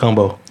the ultra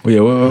combo?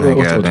 Yeah,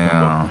 what's the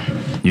combo?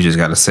 You just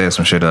gotta set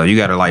some shit up. You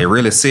gotta like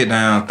really sit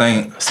down,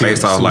 think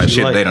based off like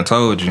shit they done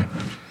told you.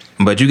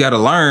 But you gotta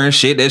learn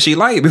shit that she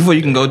like before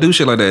you can go do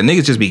shit like that.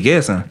 Niggas just be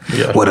guessing.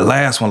 Yeah. Well, the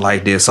last one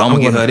like this, so I'm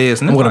gonna get her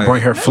this. And I'm gonna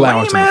bring her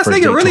flowers to the first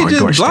date. Nigga really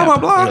just blah blah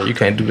blah. Yeah, you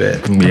can't do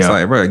that. Yeah. It's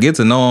like, bro, get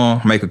to know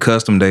them, make a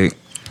custom date.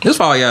 This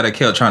for all y'all that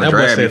kept trying to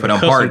drag me for them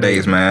park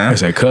days, man.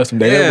 It's a custom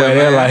day.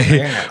 Everybody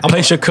there like,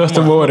 place your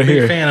custom order here. I'm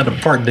a big fan of the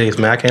park days,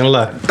 man. I can't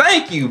lie.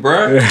 Thank you,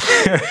 bro.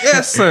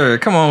 Yes, sir.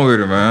 Come on with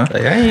it, man.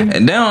 Like,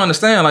 and they don't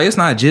understand, like, it's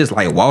not just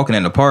like walking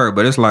in the park,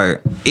 but it's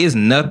like, it's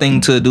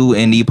nothing to do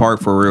in the park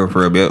for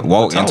real, but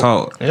walk and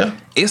talk. Yeah.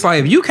 It's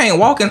like, if you can't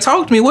walk and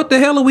talk to me, what the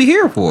hell are we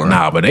here for?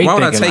 Nah, but they why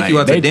would I thinking take you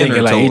out like, to dinner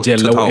it's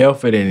just low talk?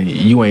 effort and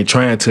you ain't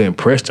trying to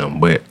impress them.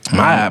 But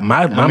my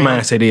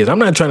mindset is, I'm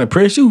not trying to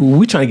impress you.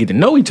 We trying to get to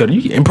know each other.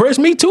 You can impress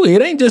me too.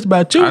 It ain't just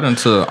about you. I done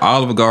took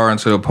Olive Garden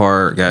to the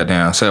park,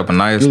 goddamn, set up a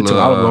nice you little...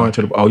 took Olive Garden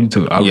to the... Oh, you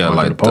took Olive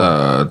Garden to the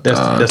park.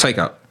 That's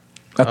takeout.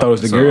 I thought it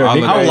was the girl. I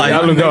was like,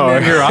 Olive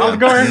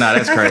Garden? Nah,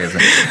 that's crazy.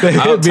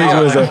 That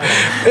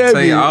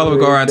Take Olive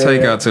Garden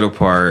takeout to the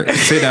park.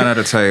 Sit down at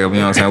the table. You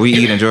know what I'm saying? We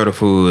eat, enjoy the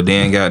food.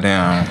 Then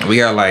goddamn, we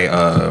got like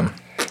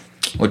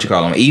what you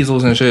call them,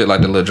 easels and shit,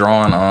 like the little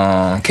drawing.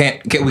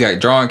 We got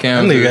drawing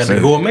canvases. Nigga got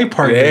the gourmet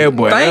park. Yeah,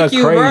 boy. Thank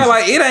you, crazy. bro.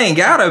 Like it ain't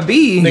gotta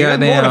be.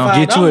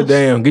 Goddamn. Get you a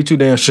damn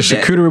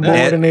charcuterie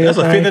board in there. That's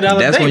a $50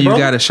 That's day, when you bro.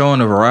 gotta show them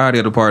the variety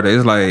of the party.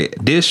 It's like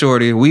this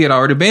shorty, we had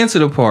already been to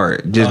the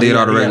park, just did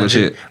all the regular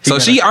shit. So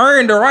she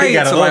earned the right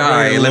to like, all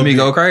right, let me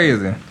go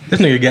crazy.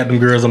 This nigga got them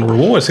girls on the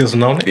reward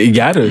system on it. You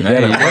gotta.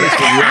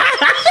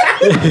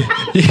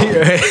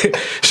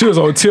 She was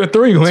on tier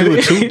 3.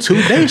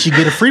 Two days, you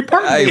get a free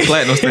park. Hey,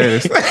 platinum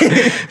status.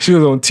 She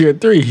was on tier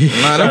 3.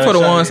 Nah, them for the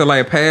ones that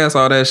like pass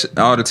all that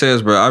all the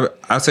tests, bro.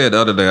 I said the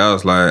other day, I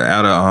was like,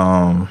 out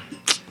of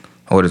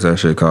what is that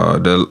shit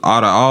called?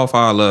 Out of all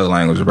 5 love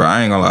languages, bro.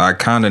 I ain't gonna lie, I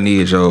kind of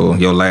need your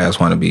last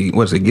one to be,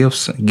 what is it,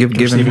 gifts?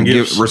 Receiving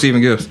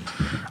gifts.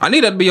 I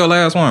need that to be your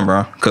last one,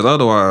 bro. Because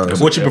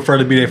otherwise, what you prefer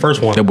to be their first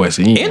one? That boy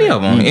said, any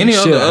of them, any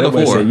of the other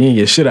 4. You ain't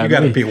get shit out You of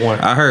gotta me. pick one.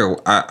 I heard,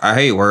 I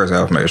hate words of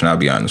affirmation. I'll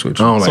be honest with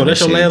you. I don't like So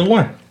that's that your shit. last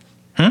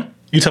one?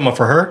 You talking about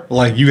for her?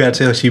 Like you gotta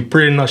tell she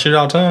pretty and shit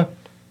all the time?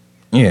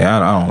 Yeah,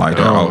 I don't like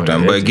that all the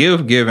time. But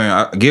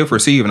gift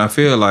receiving, I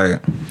feel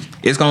like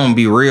it's gonna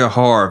be real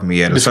hard for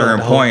me at a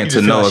certain point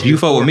to know if you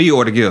fuck with me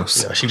or the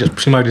gifts. Yeah,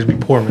 she might just be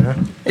poor,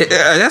 man.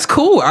 That's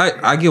cool.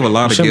 I give a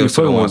lot of gifts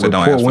to the ones that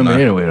don't ask for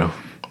nothing. Anyway, though.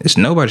 It's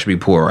nobody should be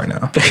poor right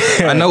now.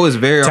 I know it's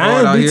very Times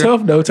hard out be here.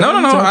 tough, though.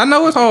 No. I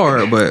know it's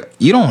hard, but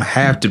you don't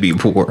have to be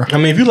poor. I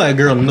mean, if you like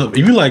girl nut,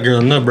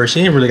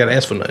 she ain't really gotta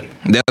ask for nothing.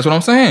 That's what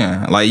I'm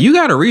saying. Like you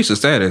gotta reach the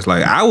status.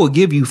 Like I will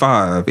give you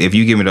 5 if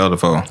you give me the other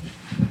 4.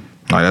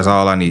 Like that's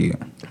all I need.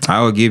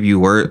 I will give you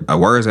words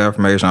of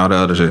affirmation, all the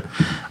other shit.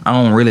 I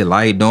don't really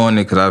like doing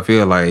it because I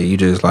feel like you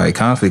just like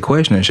constantly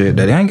questioning shit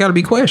that ain't gotta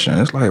be questioned.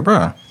 It's like,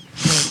 bro,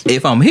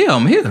 if I'm here,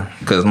 I'm here.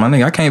 Cause my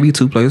nigga, I can't be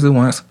 2 places at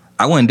once.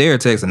 I wouldn't dare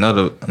text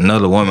another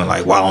woman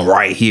like, while I'm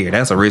right here.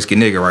 That's a risky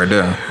nigga right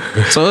there.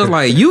 So it's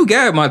like, you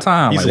got my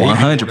time, like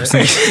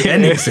 100%.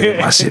 That nigga said,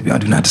 my shit be on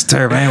do not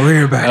disturb. I ain't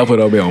worried about it. I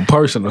put on me on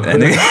personal. I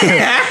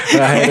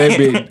had that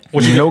big,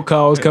 no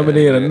calls coming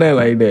in or nothing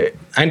like that.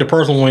 Ain't the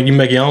personal one you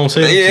make your own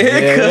self? Yeah,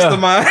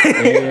 customize.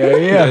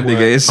 Yeah.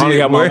 Nigga, only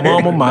got my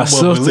mama, my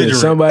sister, and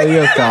somebody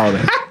else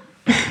calling.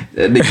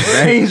 That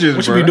nigga dangerous,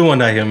 What you be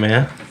doing out here,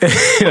 man?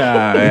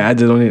 I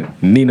just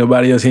don't need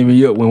nobody else hit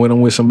me up when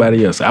I'm with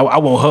somebody else. I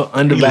want her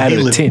undivided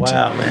attention.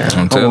 Wow, man.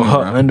 I'm I telling want you,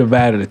 her bro.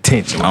 undivided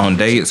attention. On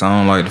dates, I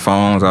don't like the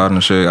phones out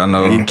and shit. I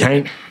know. You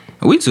can't.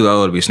 We too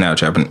old to be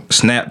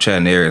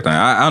Snapchatting everything.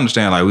 I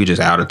understand, like, we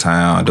just out of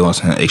town doing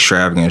some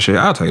extravagant shit.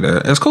 I'll take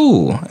that. It's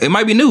cool. It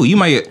might be new. You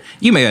may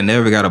have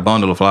never got a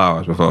bundle of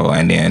flowers before,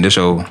 and then this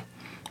your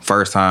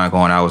first time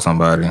going out with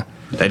somebody.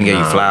 They didn't get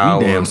you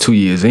flowers. Damn, 2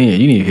 years in,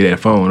 you need to hit that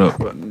phone up.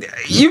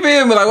 You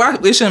feel me? Like, why?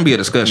 It shouldn't be a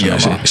discussion. Yeah,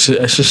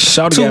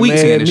 Shawty 2 got weeks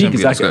mad in, at it me shouldn't be a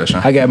because discussion.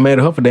 I got mad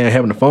at her for damn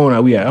having the phone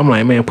out. I'm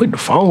like, man, put the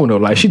phone up.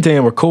 Like, she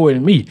damn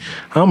recording me.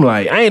 I'm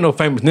like, I ain't no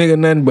famous nigga or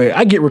nothing, but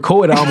I get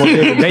recorded almost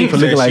every day for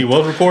looking like. She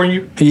was recording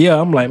you? Yeah,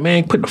 I'm like,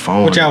 man, put the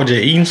phone What, up. y'all was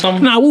just eating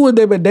something? Nah, we was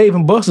there at Dave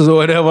and Buster's or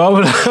whatever. I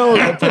was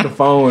like, put the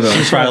phone up. She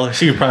was probably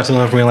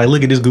telling her friend, like,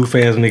 look at this goof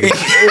ass nigga.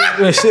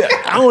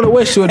 I don't know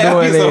what she was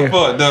doing there.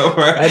 fucked up,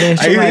 bro. And then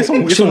she like,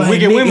 some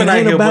wicked women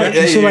out here, boy.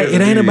 She like,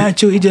 it ain't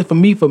about you. It's just for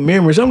me, for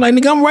memories. I'm like,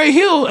 nigga, I'm right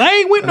here. I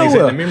ain't went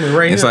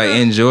nowhere. It's like,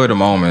 enjoy the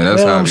moment.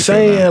 That's Yeah, how I'm I be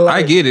saying, feeling.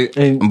 like, I get it,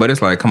 and- but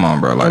it's like, come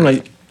on, bro. I'm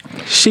like,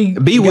 she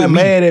Be got with me.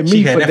 mad at me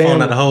She had for that phone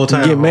damn out the whole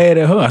time, get huh? mad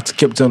at her. I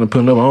kept telling her to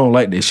put it up. I don't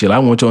like this shit. I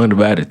want your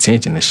undivided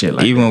attention and shit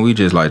like even when we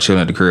just like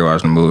chilling at the crib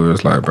watching the movie,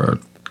 it's like, bro,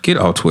 get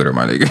off Twitter,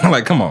 my nigga.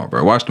 Like, come on,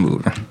 bro, watch the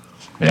movie. that.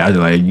 Yeah, I was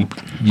like,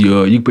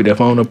 you put that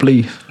phone up,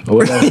 please. Or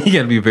whatever. You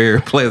gotta be very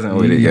pleasant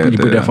with it. You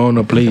put that phone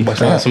up, please. Must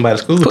have somebody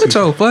to school Put to.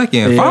 your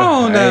fucking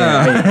phone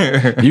down.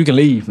 Hey, you can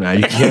leave now.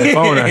 You can get that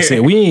phone. I said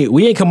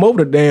we ain't come over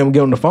to damn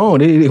get on the phone.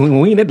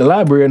 We ain't at the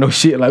library or no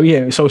shit. Like, we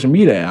had social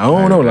media. I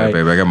don't know. Like,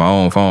 baby, I got my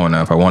own phone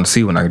now. If I want to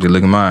see one, I can just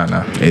look at mine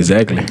now.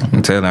 exactly.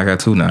 I'm telling you, I got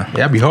two now.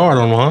 Yeah, be hard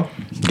on her, huh?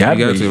 Got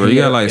You got to, bro. You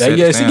gotta, like, set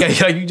the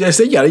standard. like you just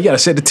said, you gotta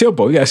set the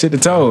tempo. You gotta set the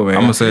tone, man.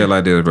 I'm gonna say it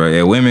like this, bro.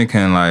 Yeah, women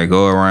can like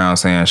go around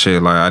saying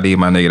shit like, I need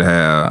my nigga to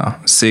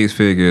have 6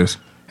 figures,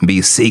 be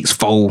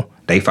 6'4".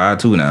 They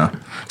 5'2" now.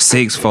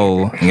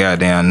 6'4",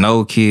 goddamn,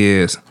 no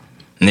kids.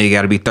 Nigga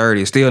gotta be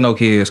 30, still no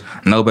kids,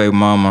 no baby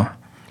mama,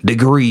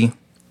 degree,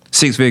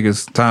 6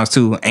 figures times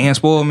 2, and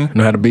spoil me.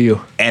 know how to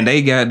build. And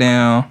they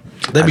goddamn.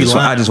 They be I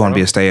lying, just want to bro.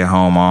 be a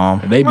stay-at-home mom.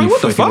 They be Like,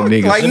 what the fucking fuck? the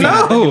niggas. Like,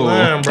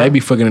 no. They be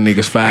fucking the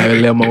niggas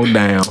 5'11" on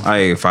down.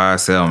 Hey,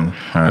 5'7".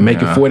 And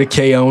making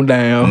 40K on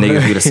down.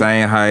 Niggas be the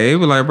same height. It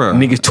be like, bro.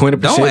 Niggas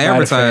 20% Don't body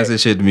advertise fat.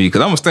 this shit to me,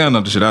 because I'm gonna stand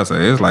up the shit I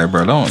say. It's like,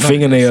 bro, don't.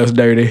 Fingernails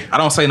dirty. I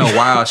don't say no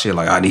wild shit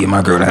like, I need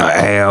my girl to have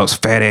abs,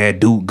 fat ass,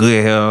 dude,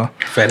 good hair.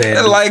 Fat ass.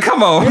 It's like,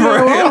 come on, Ain't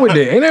nothing bro. wrong with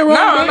that. Ain't that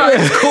wrong No, with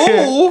that?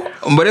 it's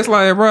cool. But it's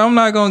like, bro, I'm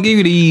not gonna give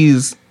you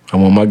these. I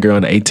want my girl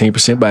on the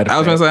 18% body I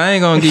was fat. gonna say, I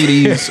ain't gonna give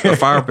you these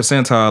 5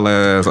 percentile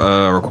as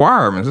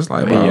requirements. It's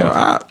like, bro,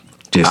 Yeah.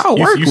 I'll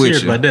work You with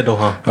serious you. about that though,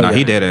 huh? Nah,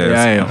 he dead ass.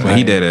 Yeah, I am.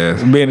 He dead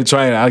ass. Being a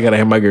trainer, I gotta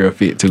have my girl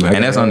fit too.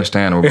 And that's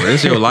understandable, bro.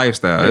 It's your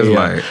lifestyle. It's Yeah.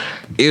 like,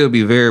 it would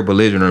be very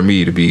belligerent of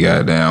me to be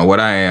goddamn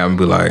what I am,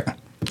 be like,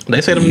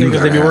 They say them You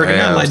niggas they be gotta working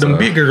out have like them stuff.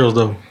 big girls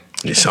though.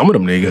 Some of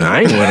them niggas,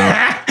 I ain't one of them.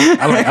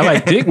 I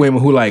like thick women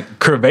who like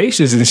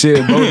curvaceous and shit,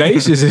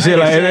 bodacious and shit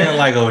like that.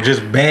 Like a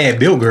just bad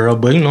built girl,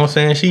 but you know what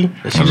I'm saying? She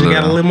just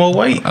got a little more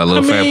weight. a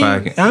little fat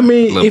pocket. I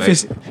mean, Little if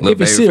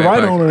it sit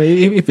right on her,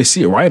 if it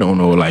sit right on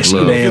her, like she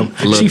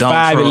Little she dump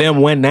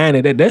 5'11",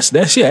 190, that's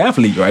she an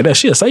athlete, right? That's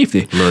she a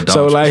safety. Little dump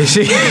So like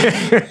she,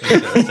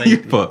 You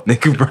fuck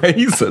nigga, bro.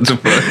 You such a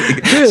fuck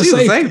nigga. Yeah, She's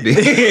a safety.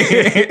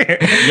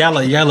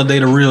 Y'all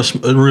date a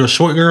real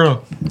short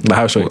girl, like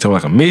how short? Talking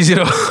like a midget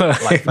or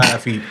like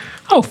 5 feet.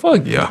 oh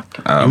fuck yeah.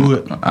 You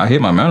would- I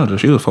hit my manager.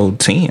 She was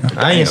 4'10".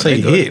 I ain't say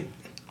hit.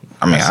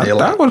 I mean, I said I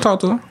like- would talk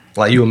to her.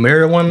 Like you a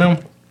married one of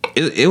them?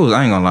 It was.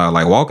 I ain't gonna lie.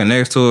 Like walking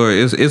next to her,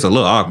 it's a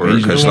little awkward You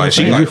because know what like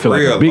she I'm saying? like You feel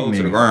like a real big low to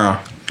the nigga.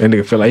 ground. That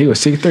nigga feel like he was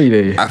 6'3"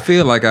 there. I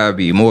feel like I'd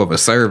be more of a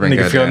servant.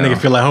 Nigga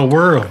feel like whole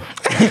world.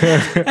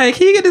 Hey,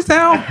 can you get this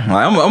down?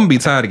 Like, I'm gonna be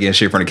tired of getting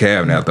shit from the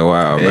cabinet after a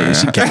while, man.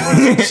 She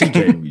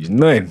can't use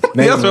nothing.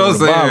 That's what I'm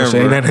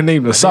saying, bro. Ain't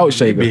even a salt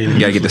shaker. You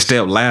gotta get the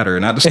step ladder,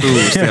 not the stool.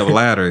 Step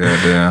ladder,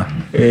 goddamn.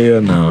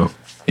 Hell no.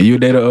 You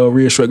date a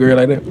real short girl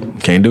like that?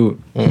 Can't do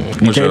it. You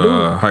What's can't do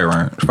your height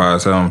range?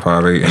 5'7",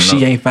 5'8". it.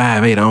 She ain't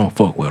 5'8". I don't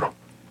fuck with her.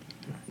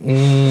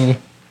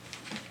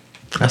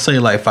 I say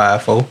like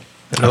 5'4".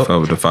 I fuck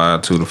with the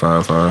 5'2" to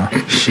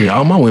 5'5". Shit,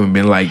 all my women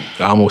been like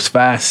almost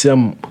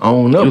 5'7"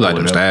 on up. You or like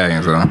them whatever.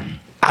 stallions, huh?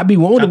 I be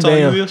wanting How tall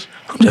damn. you is?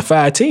 I'm just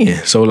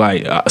 5'10". So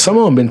like some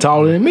of them been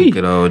taller than me.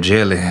 Good old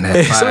jelly. And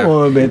that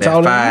Someone been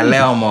taller than me.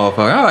 5'11"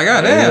 motherfucker. I'm like,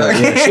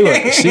 goddamn.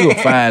 Yeah, she was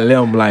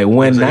 5'11", like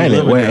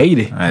 190,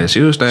 180. Hey,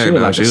 she was stacked, She was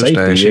though. like She a was safety,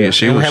 stacked. yeah.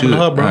 She What was. happened to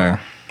her, bro?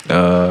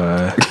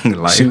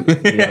 Like, She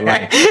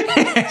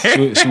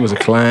was a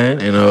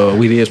client, and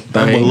we did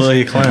some I things. love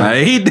your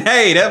client.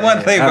 hey, that's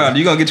one thing about it.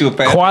 You gonna get you a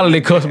pass.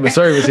 Quality customer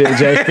service here at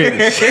Jack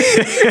Fitness.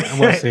 I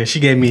must say, you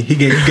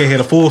gave her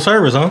the full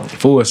service, huh?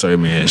 Full service,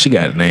 man. She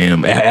got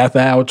damn after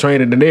hour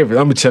training and everything.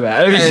 I'm gonna tell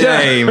her.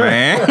 Hey,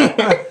 man.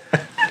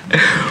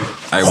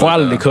 Hey,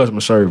 Quality but, customer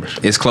service.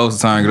 it's close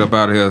to time to get up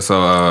out of here.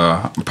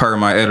 So, per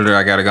my editor,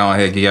 I gotta go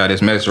ahead and give y'all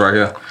this message right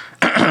here.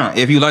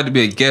 If you'd like to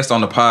be a guest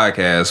on the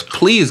podcast,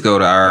 please go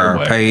to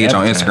our page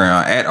on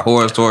Instagram at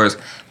Horror Stories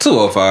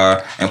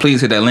 205, and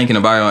please hit that link in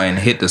the bio and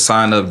hit the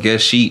sign up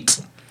guest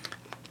sheet,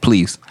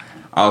 please.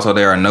 Also,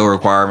 there are no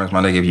requirements,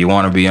 my nigga. If you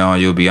want to be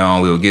on, you'll be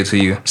on. We'll get to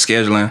you.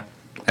 Scheduling,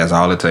 that's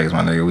all it takes,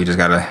 my nigga. We just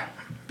gotta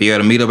be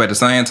able to meet up at the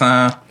same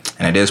time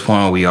And at this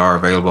point, we are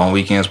available on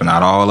weekends, but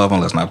not all of them.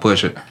 Let's not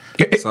push it.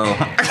 So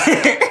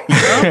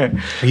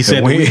he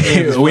said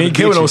we ain't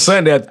killing on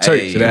Sunday at the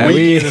church. Hey,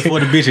 weekend is for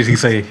the bitches. He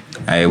say,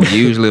 hey, we're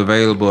usually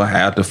available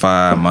after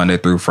 5, Monday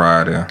through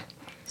Friday.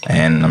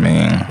 And I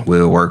mean,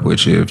 we'll work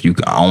with you if you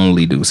can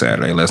only do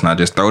Saturday. Let's not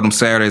just throw them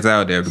Saturdays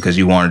out there because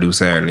you want to do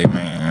Saturday,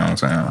 man. You know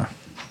what I'm saying?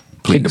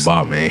 Please. Hit the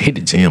bar, man. Hit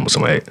the gym or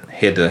something.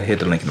 Hit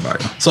the link in the bio.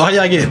 so how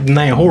y'all get the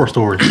name Horror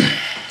Stories?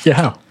 Yeah,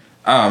 how?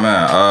 Oh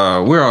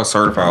man, we're all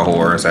certified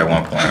whores at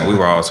one point. We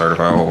were all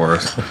certified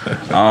whores.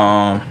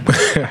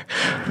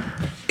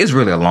 It's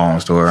really a long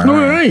story.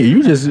 No, it ain't.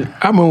 You just,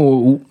 I remember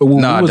when we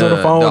was on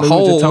the phone. The we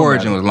whole just talking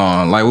origin about was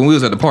long. Like when we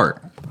was at the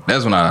park.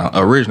 That's when I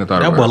originally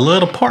thought That it boy was.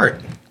 love the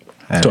park.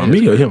 it. To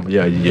me or him?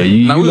 Yeah.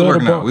 You No, we was love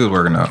working the out. park? We was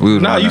working out.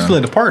 Nah, you still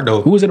at the park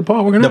though. Who was at the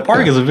park working The out?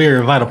 park is a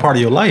very vital part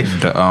of your life.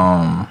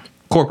 The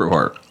corporate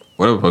park.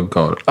 Whatever you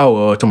call it.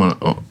 Oh, talking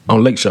about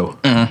on Lake Show.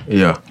 Mm-hmm.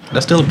 Yeah.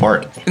 That's still a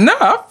park.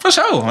 Nah, for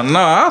sure. No,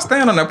 I'll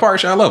stand on that park.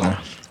 Shit, I love them.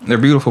 They're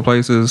beautiful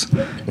places,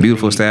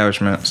 beautiful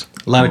establishments.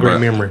 A lot of great But-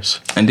 memories.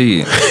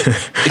 Indeed.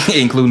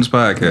 Including this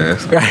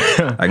podcast.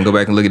 I can go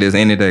back and look at this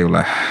any day.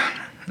 Like,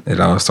 it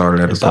all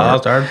started at the It's all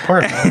park.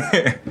 started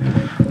at the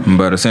park.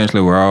 But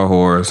essentially, we're all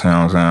whores. You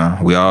know what I'm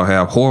saying? We all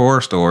have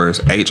horror stories.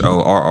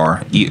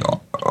 HORRE.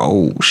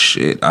 Oh,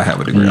 shit. I have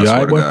a degree. You I swear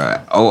alright, to boy?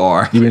 God.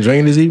 OR. You been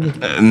drinking this evening?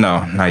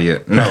 No, not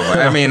yet. No,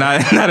 I mean,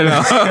 not at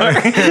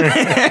all.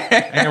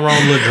 Ain't wrong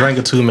with a little drink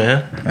or two,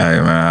 man. Hey,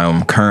 man,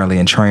 I'm currently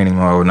in training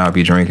mode. I will not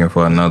be drinking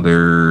for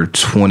another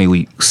 20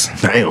 weeks.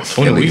 Damn.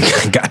 20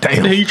 weeks. God What the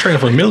hell, damn. you training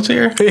for the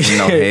military?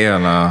 No, hell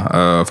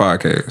no.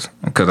 5Ks.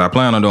 Because I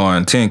plan on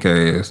doing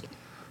 10Ks,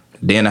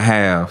 then a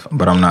half,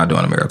 but I'm not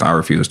doing a marathon. I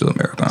refuse to do a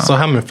marathon. So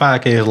how many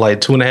 5K is like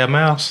 2.5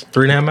 miles?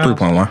 3.5 miles?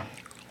 3.1.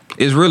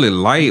 It's really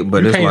light,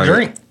 but You it's can't like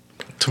drink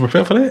to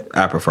prepare for that?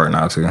 I prefer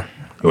not to.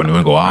 You want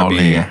to go all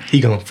in. He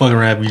gonna fuck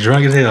around and be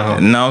drunk as hell, huh?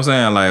 You know what I'm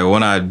saying? Like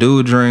when I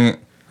do drink,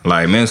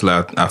 like mentally,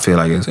 I feel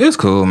like it's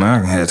cool,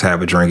 man. I can just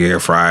have a drink every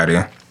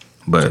Friday,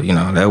 but you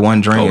know that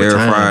one drink every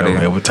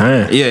Friday, Over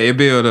time. yeah, it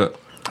build up.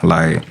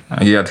 Like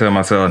you gotta tell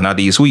myself not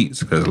to eat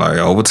sweets because like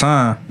over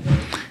time,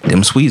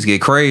 them sweets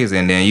get crazy,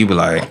 and then you be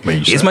like,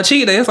 Man, you it's my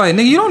cheat day. It's like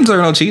nigga, you don't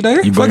deserve no cheat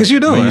day. What is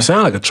you doing? Man, you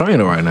sound like a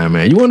trainer right now,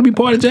 man. You want to be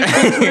part of Jack?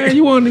 Man?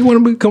 You want to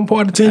become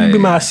part of the team? You be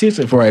my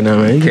assistant for right now,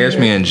 man. Catch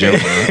me in June.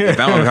 If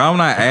I'm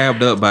not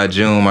abbed up by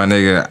June, my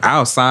nigga,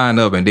 I'll sign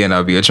up and then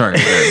I'll be a trainer.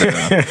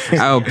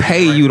 I'll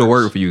pay you to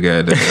work for you,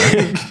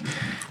 goddamn.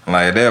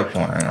 Like at that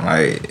point,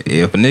 like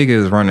if a nigga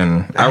is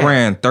running, I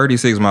ran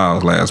 36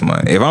 miles last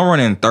month. If I'm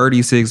running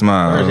 36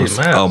 miles 36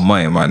 miles. a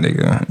month, my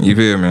nigga, you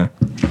feel me?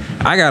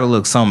 I gotta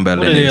look something better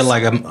What than is it, this.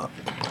 like a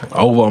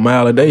Over a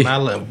mile a day.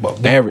 mile,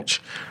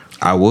 Average.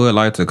 I would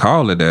like to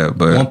call it that,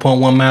 but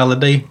 1.1 mile a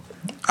day?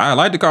 I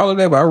like to call it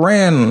that, but I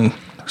ran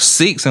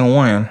 6 in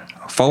one,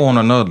 4 on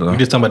another. We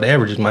just talking about the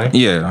averages, man.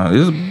 Yeah,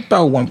 it's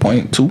about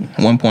 1.2,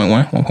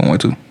 1.1,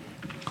 1.12.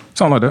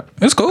 Something like that.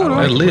 It's cool though.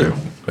 That's lit.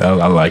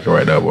 I like it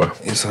right there, boy.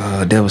 It's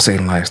a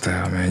devastating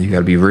lifestyle, man. You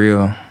gotta be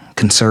real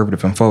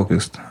conservative and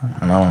focused.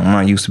 And I'm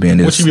not used to being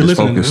this, What you be this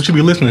listening? focused. What you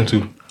be listening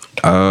to?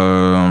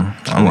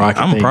 I'm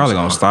Rocky probably things.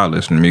 gonna start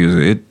listening to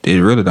music. It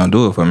really don't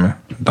do it for me.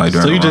 Like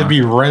during So you the just run.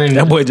 be running.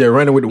 That boy just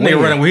running with the Nigga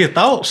wind. running with his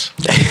thoughts.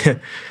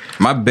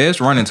 My best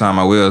running time,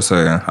 I will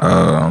say,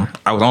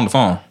 I was on the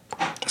phone.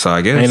 So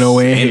I guess Ain't no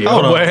way in hell.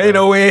 Hold on. Boy, ain't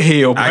no way in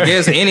hell. I boy.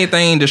 guess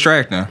anything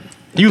distracting.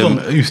 You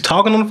was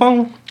talking on the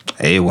phone?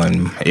 It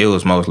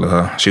was mostly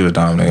her. She was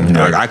dominating.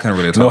 Like I couldn't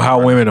really talk. Know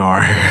how women are.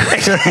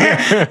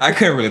 I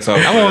couldn't really talk.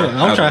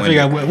 I'm trying to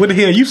figure out what the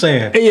hell you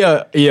saying.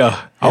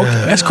 yeah. Okay,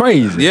 that's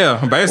crazy.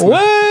 Yeah, basically.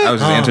 What? I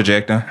was just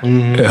interjecting.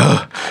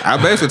 I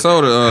basically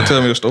told her,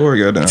 tell me a story,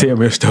 goddamn. Tell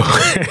me a story.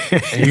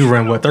 And you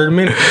ran what 30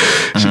 minutes?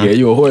 She gave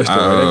you a horse story.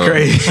 That's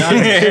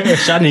crazy.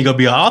 Shot need to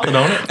be an author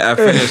on it. I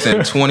finished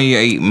in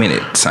 28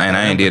 minutes, and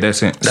I ain't did that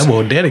since. That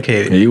boy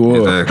dedicated. You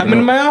was. How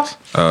many miles?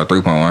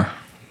 3.1.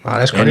 Oh,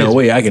 that's Ain't crazy. no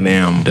way I can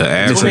damn. The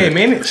average, 28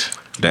 minutes.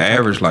 the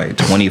average like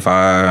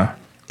 25.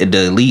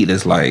 The elite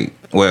is like,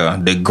 well,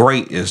 the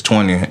great is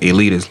 20.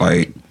 Elite is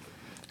like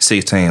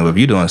 16. But if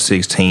you're doing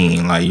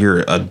 16, like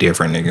you're a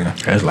different nigga.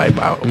 That's like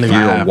about. Nigga,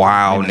 You're a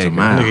wild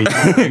nigga.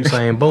 Nigga, you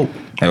saying boat.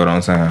 That's what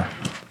I'm saying.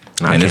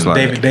 And it's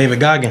like,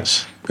 David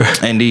Goggins.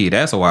 indeed,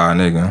 that's a wild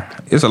nigga.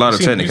 It's a lot of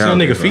You see a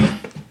technicality. nigga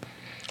feet?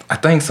 I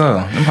think so.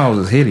 Them hoes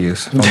is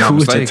hideous. If I'm not We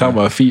was just mistaken. talking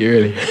about feet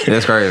earlier.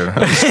 That's crazy.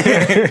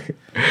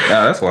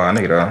 Yeah, that's why I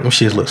nigga though. Them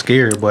shits look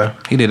scary, boy.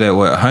 He did that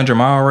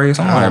 100-mile race.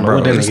 I'm I like, don't know bro,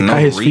 what that there's nigga no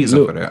did. His feet reason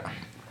look- for that.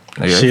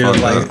 Nigga, Shit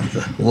fucked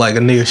up. like a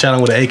nigga shot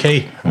him with an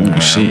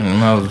AK. Shit.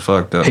 I was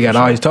fucked up. He got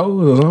all his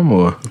toes or something,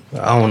 or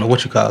I don't know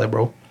what you call it,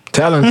 bro.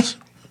 talents.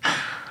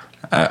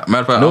 Matter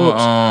of fact,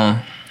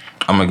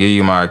 I'm gonna give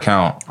you my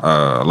account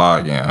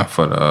login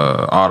for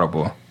the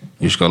Audible.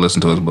 You should go listen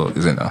to his book.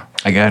 It's in there.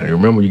 I got it.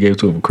 Remember you gave it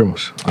to him for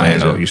Christmas. I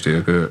ain't know you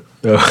still good.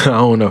 I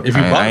don't know. If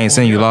you I ain't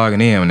seen you logging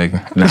in,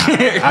 nigga.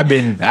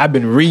 Nah, I've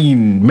been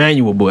reading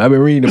manual book. I've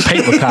been reading the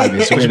paper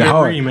copies. It's What you really been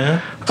hard. reading,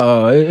 man?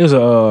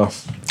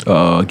 It's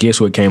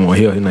Guess what came on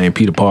here? His name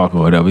Peter Parker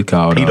or whatever he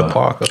called. Peter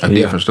Parker. A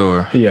different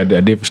story. Yeah,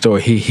 a different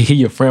story.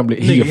 He a friendly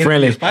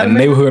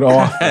neighborhood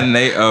author. And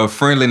a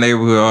friendly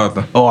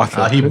neighborhood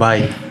author. He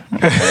bite.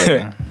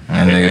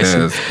 And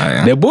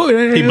nigga That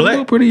boy, He black?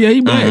 Boy pretty, yeah,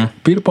 he black. Mm-hmm.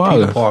 Peter Parker.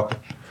 Peter Parker.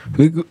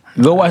 We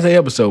go watch that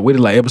episode. What is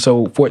it, like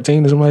episode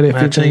 14 or something like that?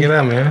 Man, 15? check it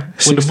out, man.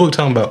 What the book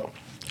talking about?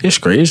 It's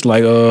great. It's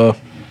like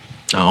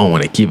I don't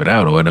want to keep it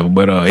out or whatever,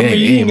 but it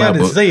You ain't ain't my got to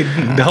book. say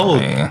the whole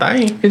thing.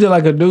 It's just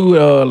like a dude,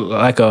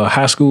 like a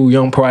high school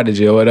young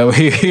prodigy or whatever.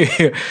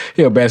 He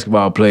a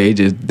basketball player. It's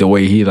just the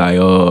way he like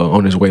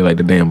on his way like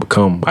to damn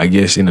become, I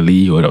guess, in the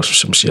league or whatever,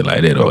 some shit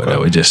like that or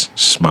whatever. It's just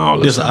small.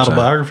 Just an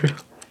autobiography.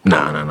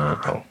 Nah.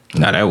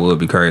 Nah, that would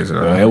be crazy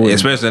though. That would-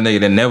 Especially a nigga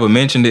that never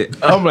mentioned it.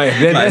 I'm like,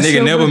 Like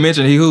nigga never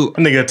mentioned he hoop.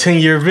 Nigga, a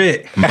 10-year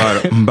vet.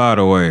 By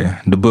the way,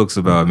 the book's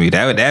about me.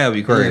 That would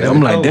be crazy.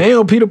 I'm like,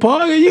 damn, Peter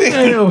Parker, you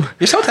damn.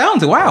 You're so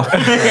talented. Wow.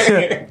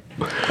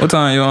 What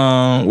time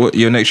you what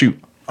your next shoot?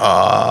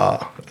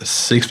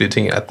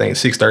 6:15, I think.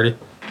 6:30.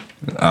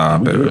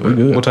 We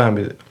good. What time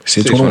is it?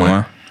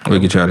 6:21. We'll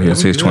get you out of here at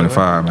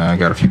 6:25, man. I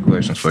got a few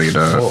questions for you,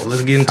 dog. Oh,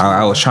 let's get into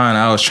I was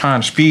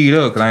trying to speed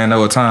up because I didn't know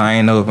what time.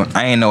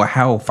 I ain't know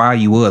how far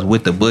you was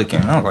with the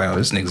booking. I was like, oh,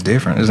 this nigga's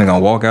different. This nigga gonna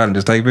walk out and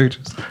just take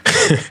pictures.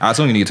 I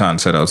assume you need time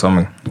to set up, so I'm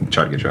gonna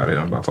try to get you out of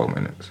here in about 4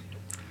 minutes.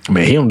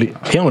 Man, he don't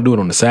do it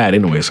on the side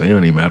anyway, so he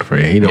don't even matter for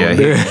him. He don't.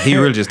 He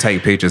really just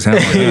take pictures. He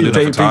don't do Take the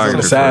pictures on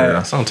the photography.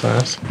 side.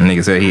 Sometimes.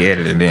 Nigga said he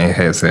edited and then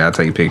had said I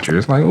take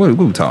pictures. Like what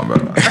we talking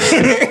about?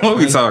 What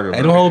we talking Hey,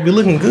 about? them hoes be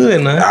looking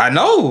good, man. I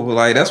know.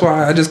 Like that's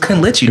why I just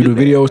couldn't let you You do do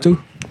that. videos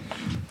too?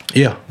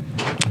 Yeah.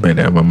 Man,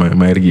 that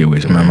might have to get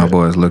with you, Man, man. my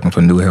boy's looking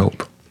for new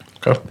help.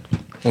 Okay.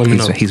 Let me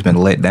know. He's been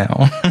let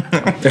down.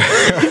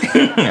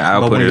 I'll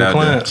About put one of it your out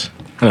there. clients.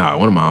 Nah,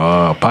 one of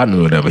my partners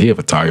or whatever, he a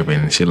photographer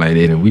and shit like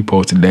that, and we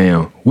posted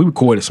down. We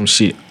recorded some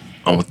shit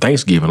on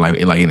Thanksgiving, like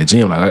in the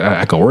gym, like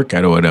I could work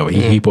out or whatever.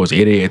 He posted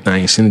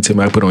everything, send it to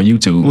me, I put it on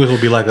YouTube. Which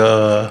would be like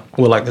a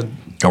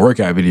A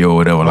workout video or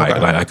whatever, Okay.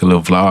 like a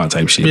little vlog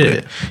type shit. Yeah.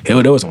 But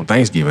hell, that was on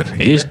Thanksgiving.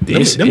 It's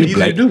them easy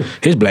Black, to do.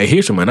 it's Black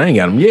History Month. I ain't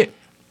got him yet.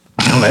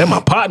 I'm like, that's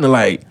my partner.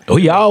 Like,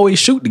 we always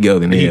shoot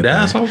together. And He everything.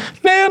 died something?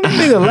 Man, that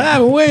nigga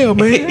alive and well,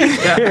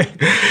 man.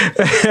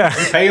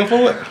 Pay him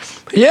for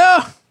it?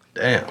 Yeah.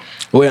 Damn.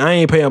 Well, I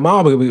ain't pay him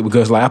all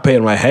because like I paid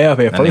him like half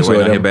at And first. they or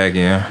waiting on whatever.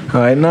 your back in.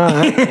 All right, nah,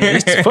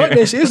 fuck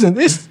that shit.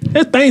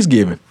 It's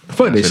Thanksgiving.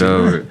 Fuck that Shit shit.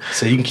 over Man. it.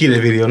 So you can keep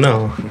that video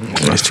now.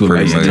 It's too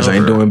Pretty late. much Just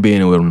ain't over. doing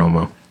being with him no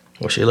more.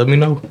 Well, shit, let me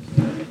know.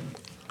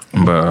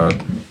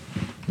 But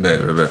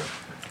bet.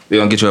 We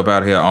gonna get you up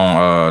out of here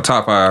on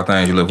top 5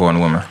 things you look for in a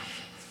woman.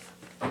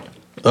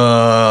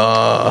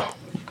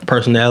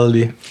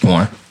 Personality,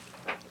 1,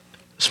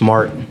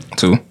 smart,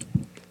 2,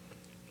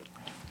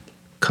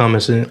 common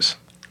sense.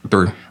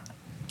 3.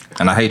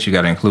 And I hate you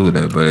gotta include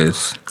that, but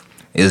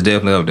it's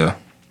definitely up there.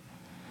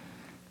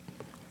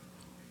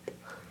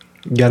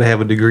 You gotta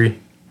have a degree.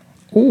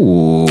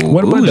 Ooh,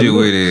 What about the bougie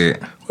looks? with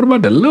it. What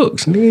about the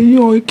looks, nigga? You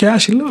don't care how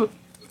she look.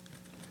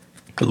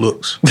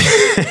 Looks.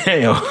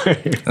 Hell,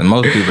 And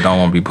most people don't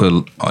want to be put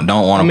on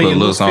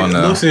looks on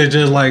there. looks is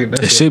just like it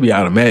that's should be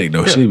automatic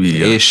though. Should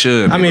be It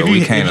should be, I mean, but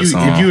we can't if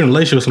you're in a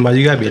relationship with somebody,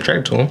 you gotta be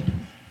attracted to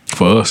them.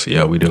 for us.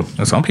 Yeah, we do.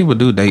 And some people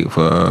do date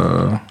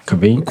for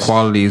Convenience.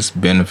 qualities,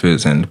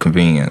 benefits, and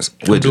convenience.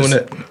 Who's Which doing is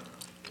that?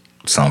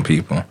 some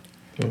people.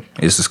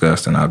 It's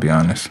disgusting, I'll be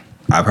honest.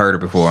 I've heard it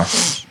before.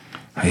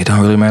 It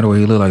don't really matter what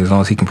he look like as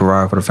long as he can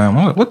provide for the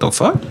family. I'm like, what the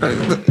fuck?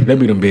 They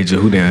be them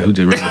bitches who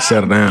just ready to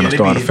settle down Yeah, and they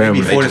start be- a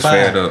family. they They be just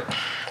 45. fed up.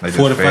 They just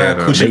 45 fed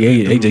up. cushion.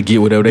 They just get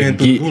whatever they Been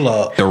can through the get.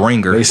 gulag. The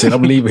ringer. They said,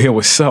 I'm leaving here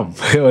with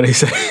something. Hell, they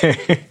say.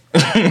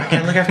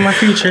 Can't look after my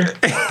future.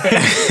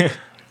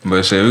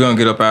 But shit, we're gonna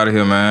get up out of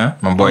here, man.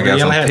 My boy Okay, got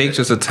y'all some had-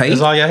 pictures to take.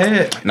 That's all y'all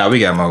had. Nah, we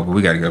got more, but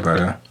we gotta get up out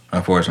of here.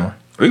 Unfortunately.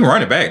 We can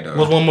run it back though.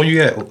 What's one more you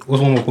got?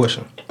 What's one more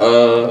question?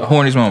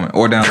 Horny's moment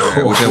or down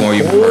there, whichever one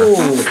you prefer.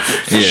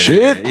 Yeah.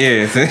 Shit.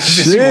 Yeah.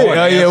 Shit.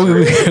 Oh,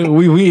 yeah,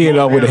 we end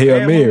up with a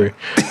Hail Mary.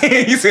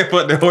 You said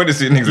fuck the horny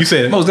shit, niggas. You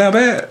said it. most down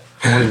bad.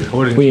 We end up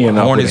with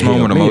a Horny's Hail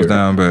moment or most Mary.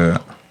 down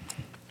bad.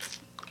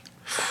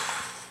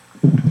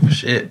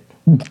 Shit.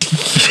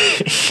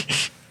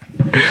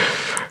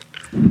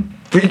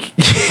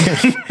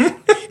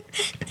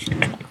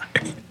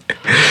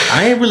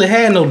 I ain't really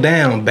had no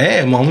damn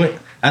bad moment.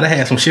 I done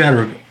had some shit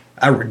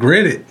I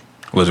regretted.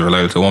 Was it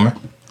related to a woman?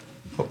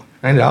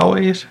 Ain't it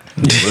always?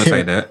 We'll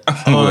say that.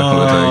 We'll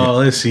tell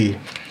Let's see. you.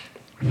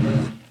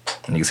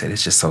 Nigga said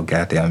it's just so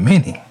goddamn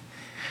many.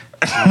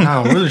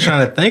 I'm really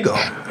trying to think of.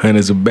 And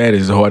it's a bad,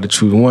 it's hard to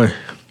choose one.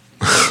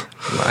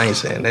 I ain't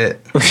saying that.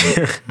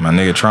 My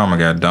nigga Trauma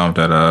got dumped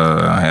at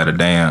had a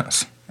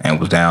dance and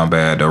was down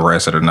bad the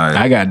rest of the night.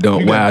 I got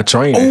dumped while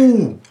training.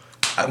 Ooh,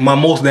 my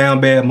most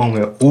down bad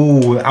moment.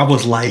 Ooh, I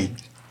was like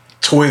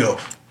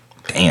 12.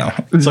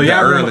 Damn. So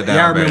y'all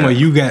remember when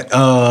you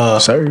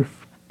got Surf.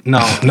 no,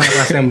 not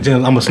like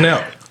I'm a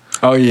snap.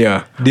 Oh,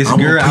 yeah. This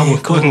girl I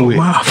was fucking with.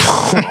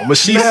 I'm a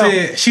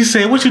She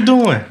said, what you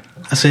doing?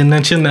 I said,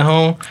 nothing, chilling at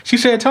home. She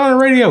said, turn on the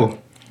radio.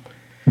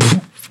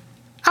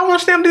 I want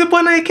to snap this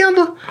boy named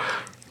Kendall.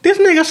 This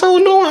nigga so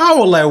annoying. I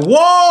was like,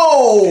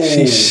 whoa.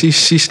 She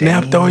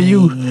snapped on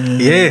you.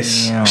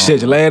 Yes. Damn. She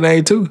said your last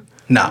name too?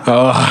 Nah.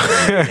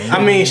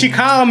 I mean, she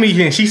called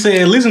me and she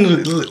said,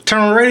 turn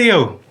on the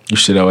radio. You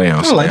should have I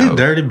answered. was like, this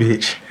dirty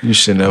bitch. You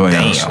should never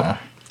answer.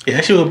 Yeah,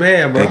 that shit was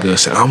bad, bro. That girl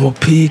said, I'm gonna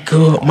pick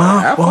up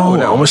my phone.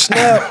 I'm gonna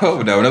snap.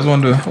 Oh, no, that's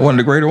one of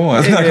the greater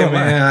ones. Yeah,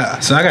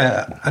 man. So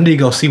I need to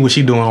go see what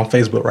she doing on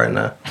Facebook right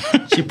now.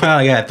 She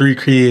probably got 3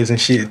 kids and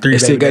shit. 3 They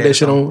still got that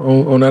shit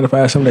on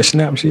 95, some of that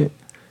snap shit.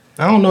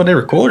 I don't know if they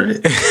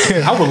recorded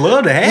it. I would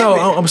love to have it.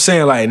 No, I'm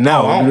saying like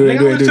now. I don't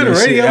listen to the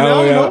radio.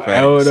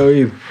 I don't know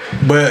either.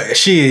 But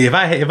shit, if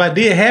I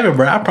did have it,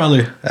 bro, I'd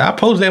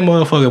post that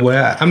motherfucker. Boy,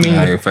 I mean,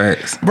 Nah,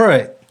 facts.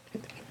 bro,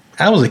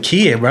 I was a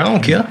kid, bro. I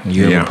don't care.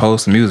 You ever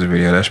post a music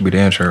video? That should be the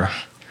intro.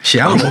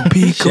 Shit, I was I'ma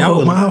pick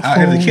up my phone.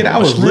 As a kid, I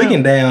was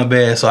looking down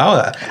bad, so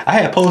I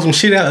had posted some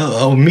shit out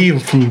of me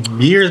from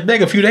years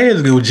back, a few days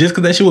ago, just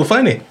because that shit was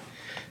funny.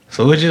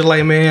 So it's just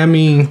like, man, I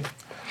mean,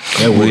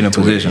 That we in a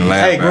position to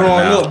laugh. hey,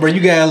 growing up, bro, you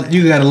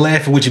gotta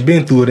laugh at what you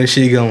been through. Or that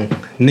shit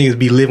niggas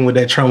be living with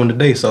that trauma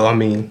today. So I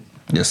mean,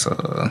 just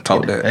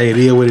talk that. hey, it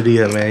is what it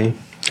is, man.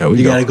 There we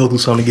You go. gotta go through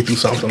something to get through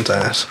something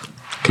sometimes.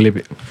 Clip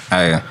it.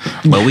 Hey,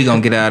 but we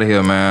gonna get out of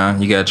here,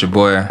 man. You got your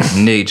boy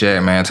Nick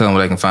Jack, man. Tell them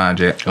where they can find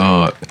Jack.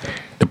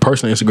 The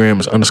personal Instagram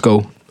is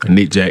 _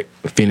 Nick Jack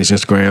Fitness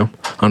Instagram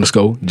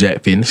 _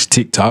 Jack Fitness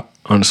TikTok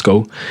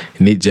 _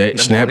 Nick Jack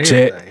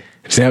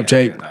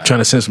Snapchat trying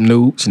to send some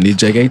nudes Nick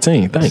Jack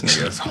 18.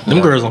 Thanks. Them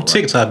girls on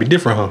TikTok be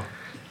different, huh?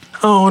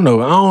 I don't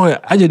know.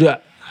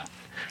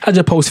 I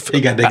just post.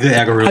 They got that good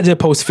algorithm. I just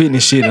post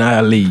fitness shit and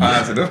I leave.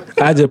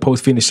 I just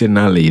post fitness shit and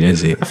I leave.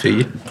 That's it. I feel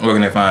you. Where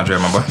can they find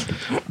Jack, my boy?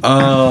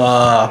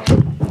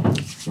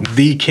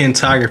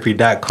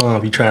 TheKentography.com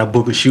if you trying to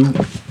book a shoot.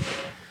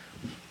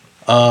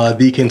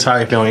 The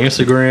Kentography on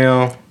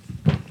Instagram.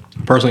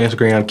 Personal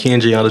Instagram,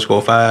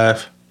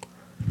 Kenji_5.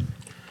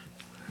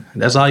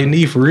 That's all you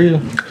need for real.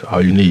 That's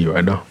all you need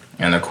right now.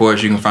 And of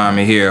course, you can find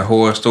me here at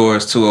Horror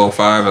Stores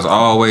 205. As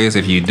always,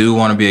 if you do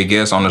want to be a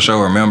guest on the show,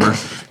 remember,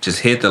 just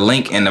hit the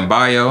link in the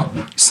bio,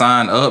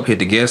 sign up, hit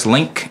the guest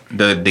link,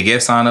 the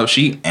guest sign up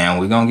sheet, and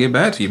we're going to get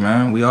back to you,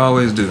 man. We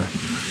always do.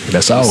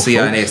 That's all. See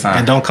y'all next time.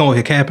 And don't come with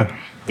your capping.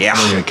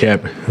 Yeah.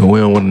 Cap. We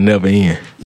don't want to never end.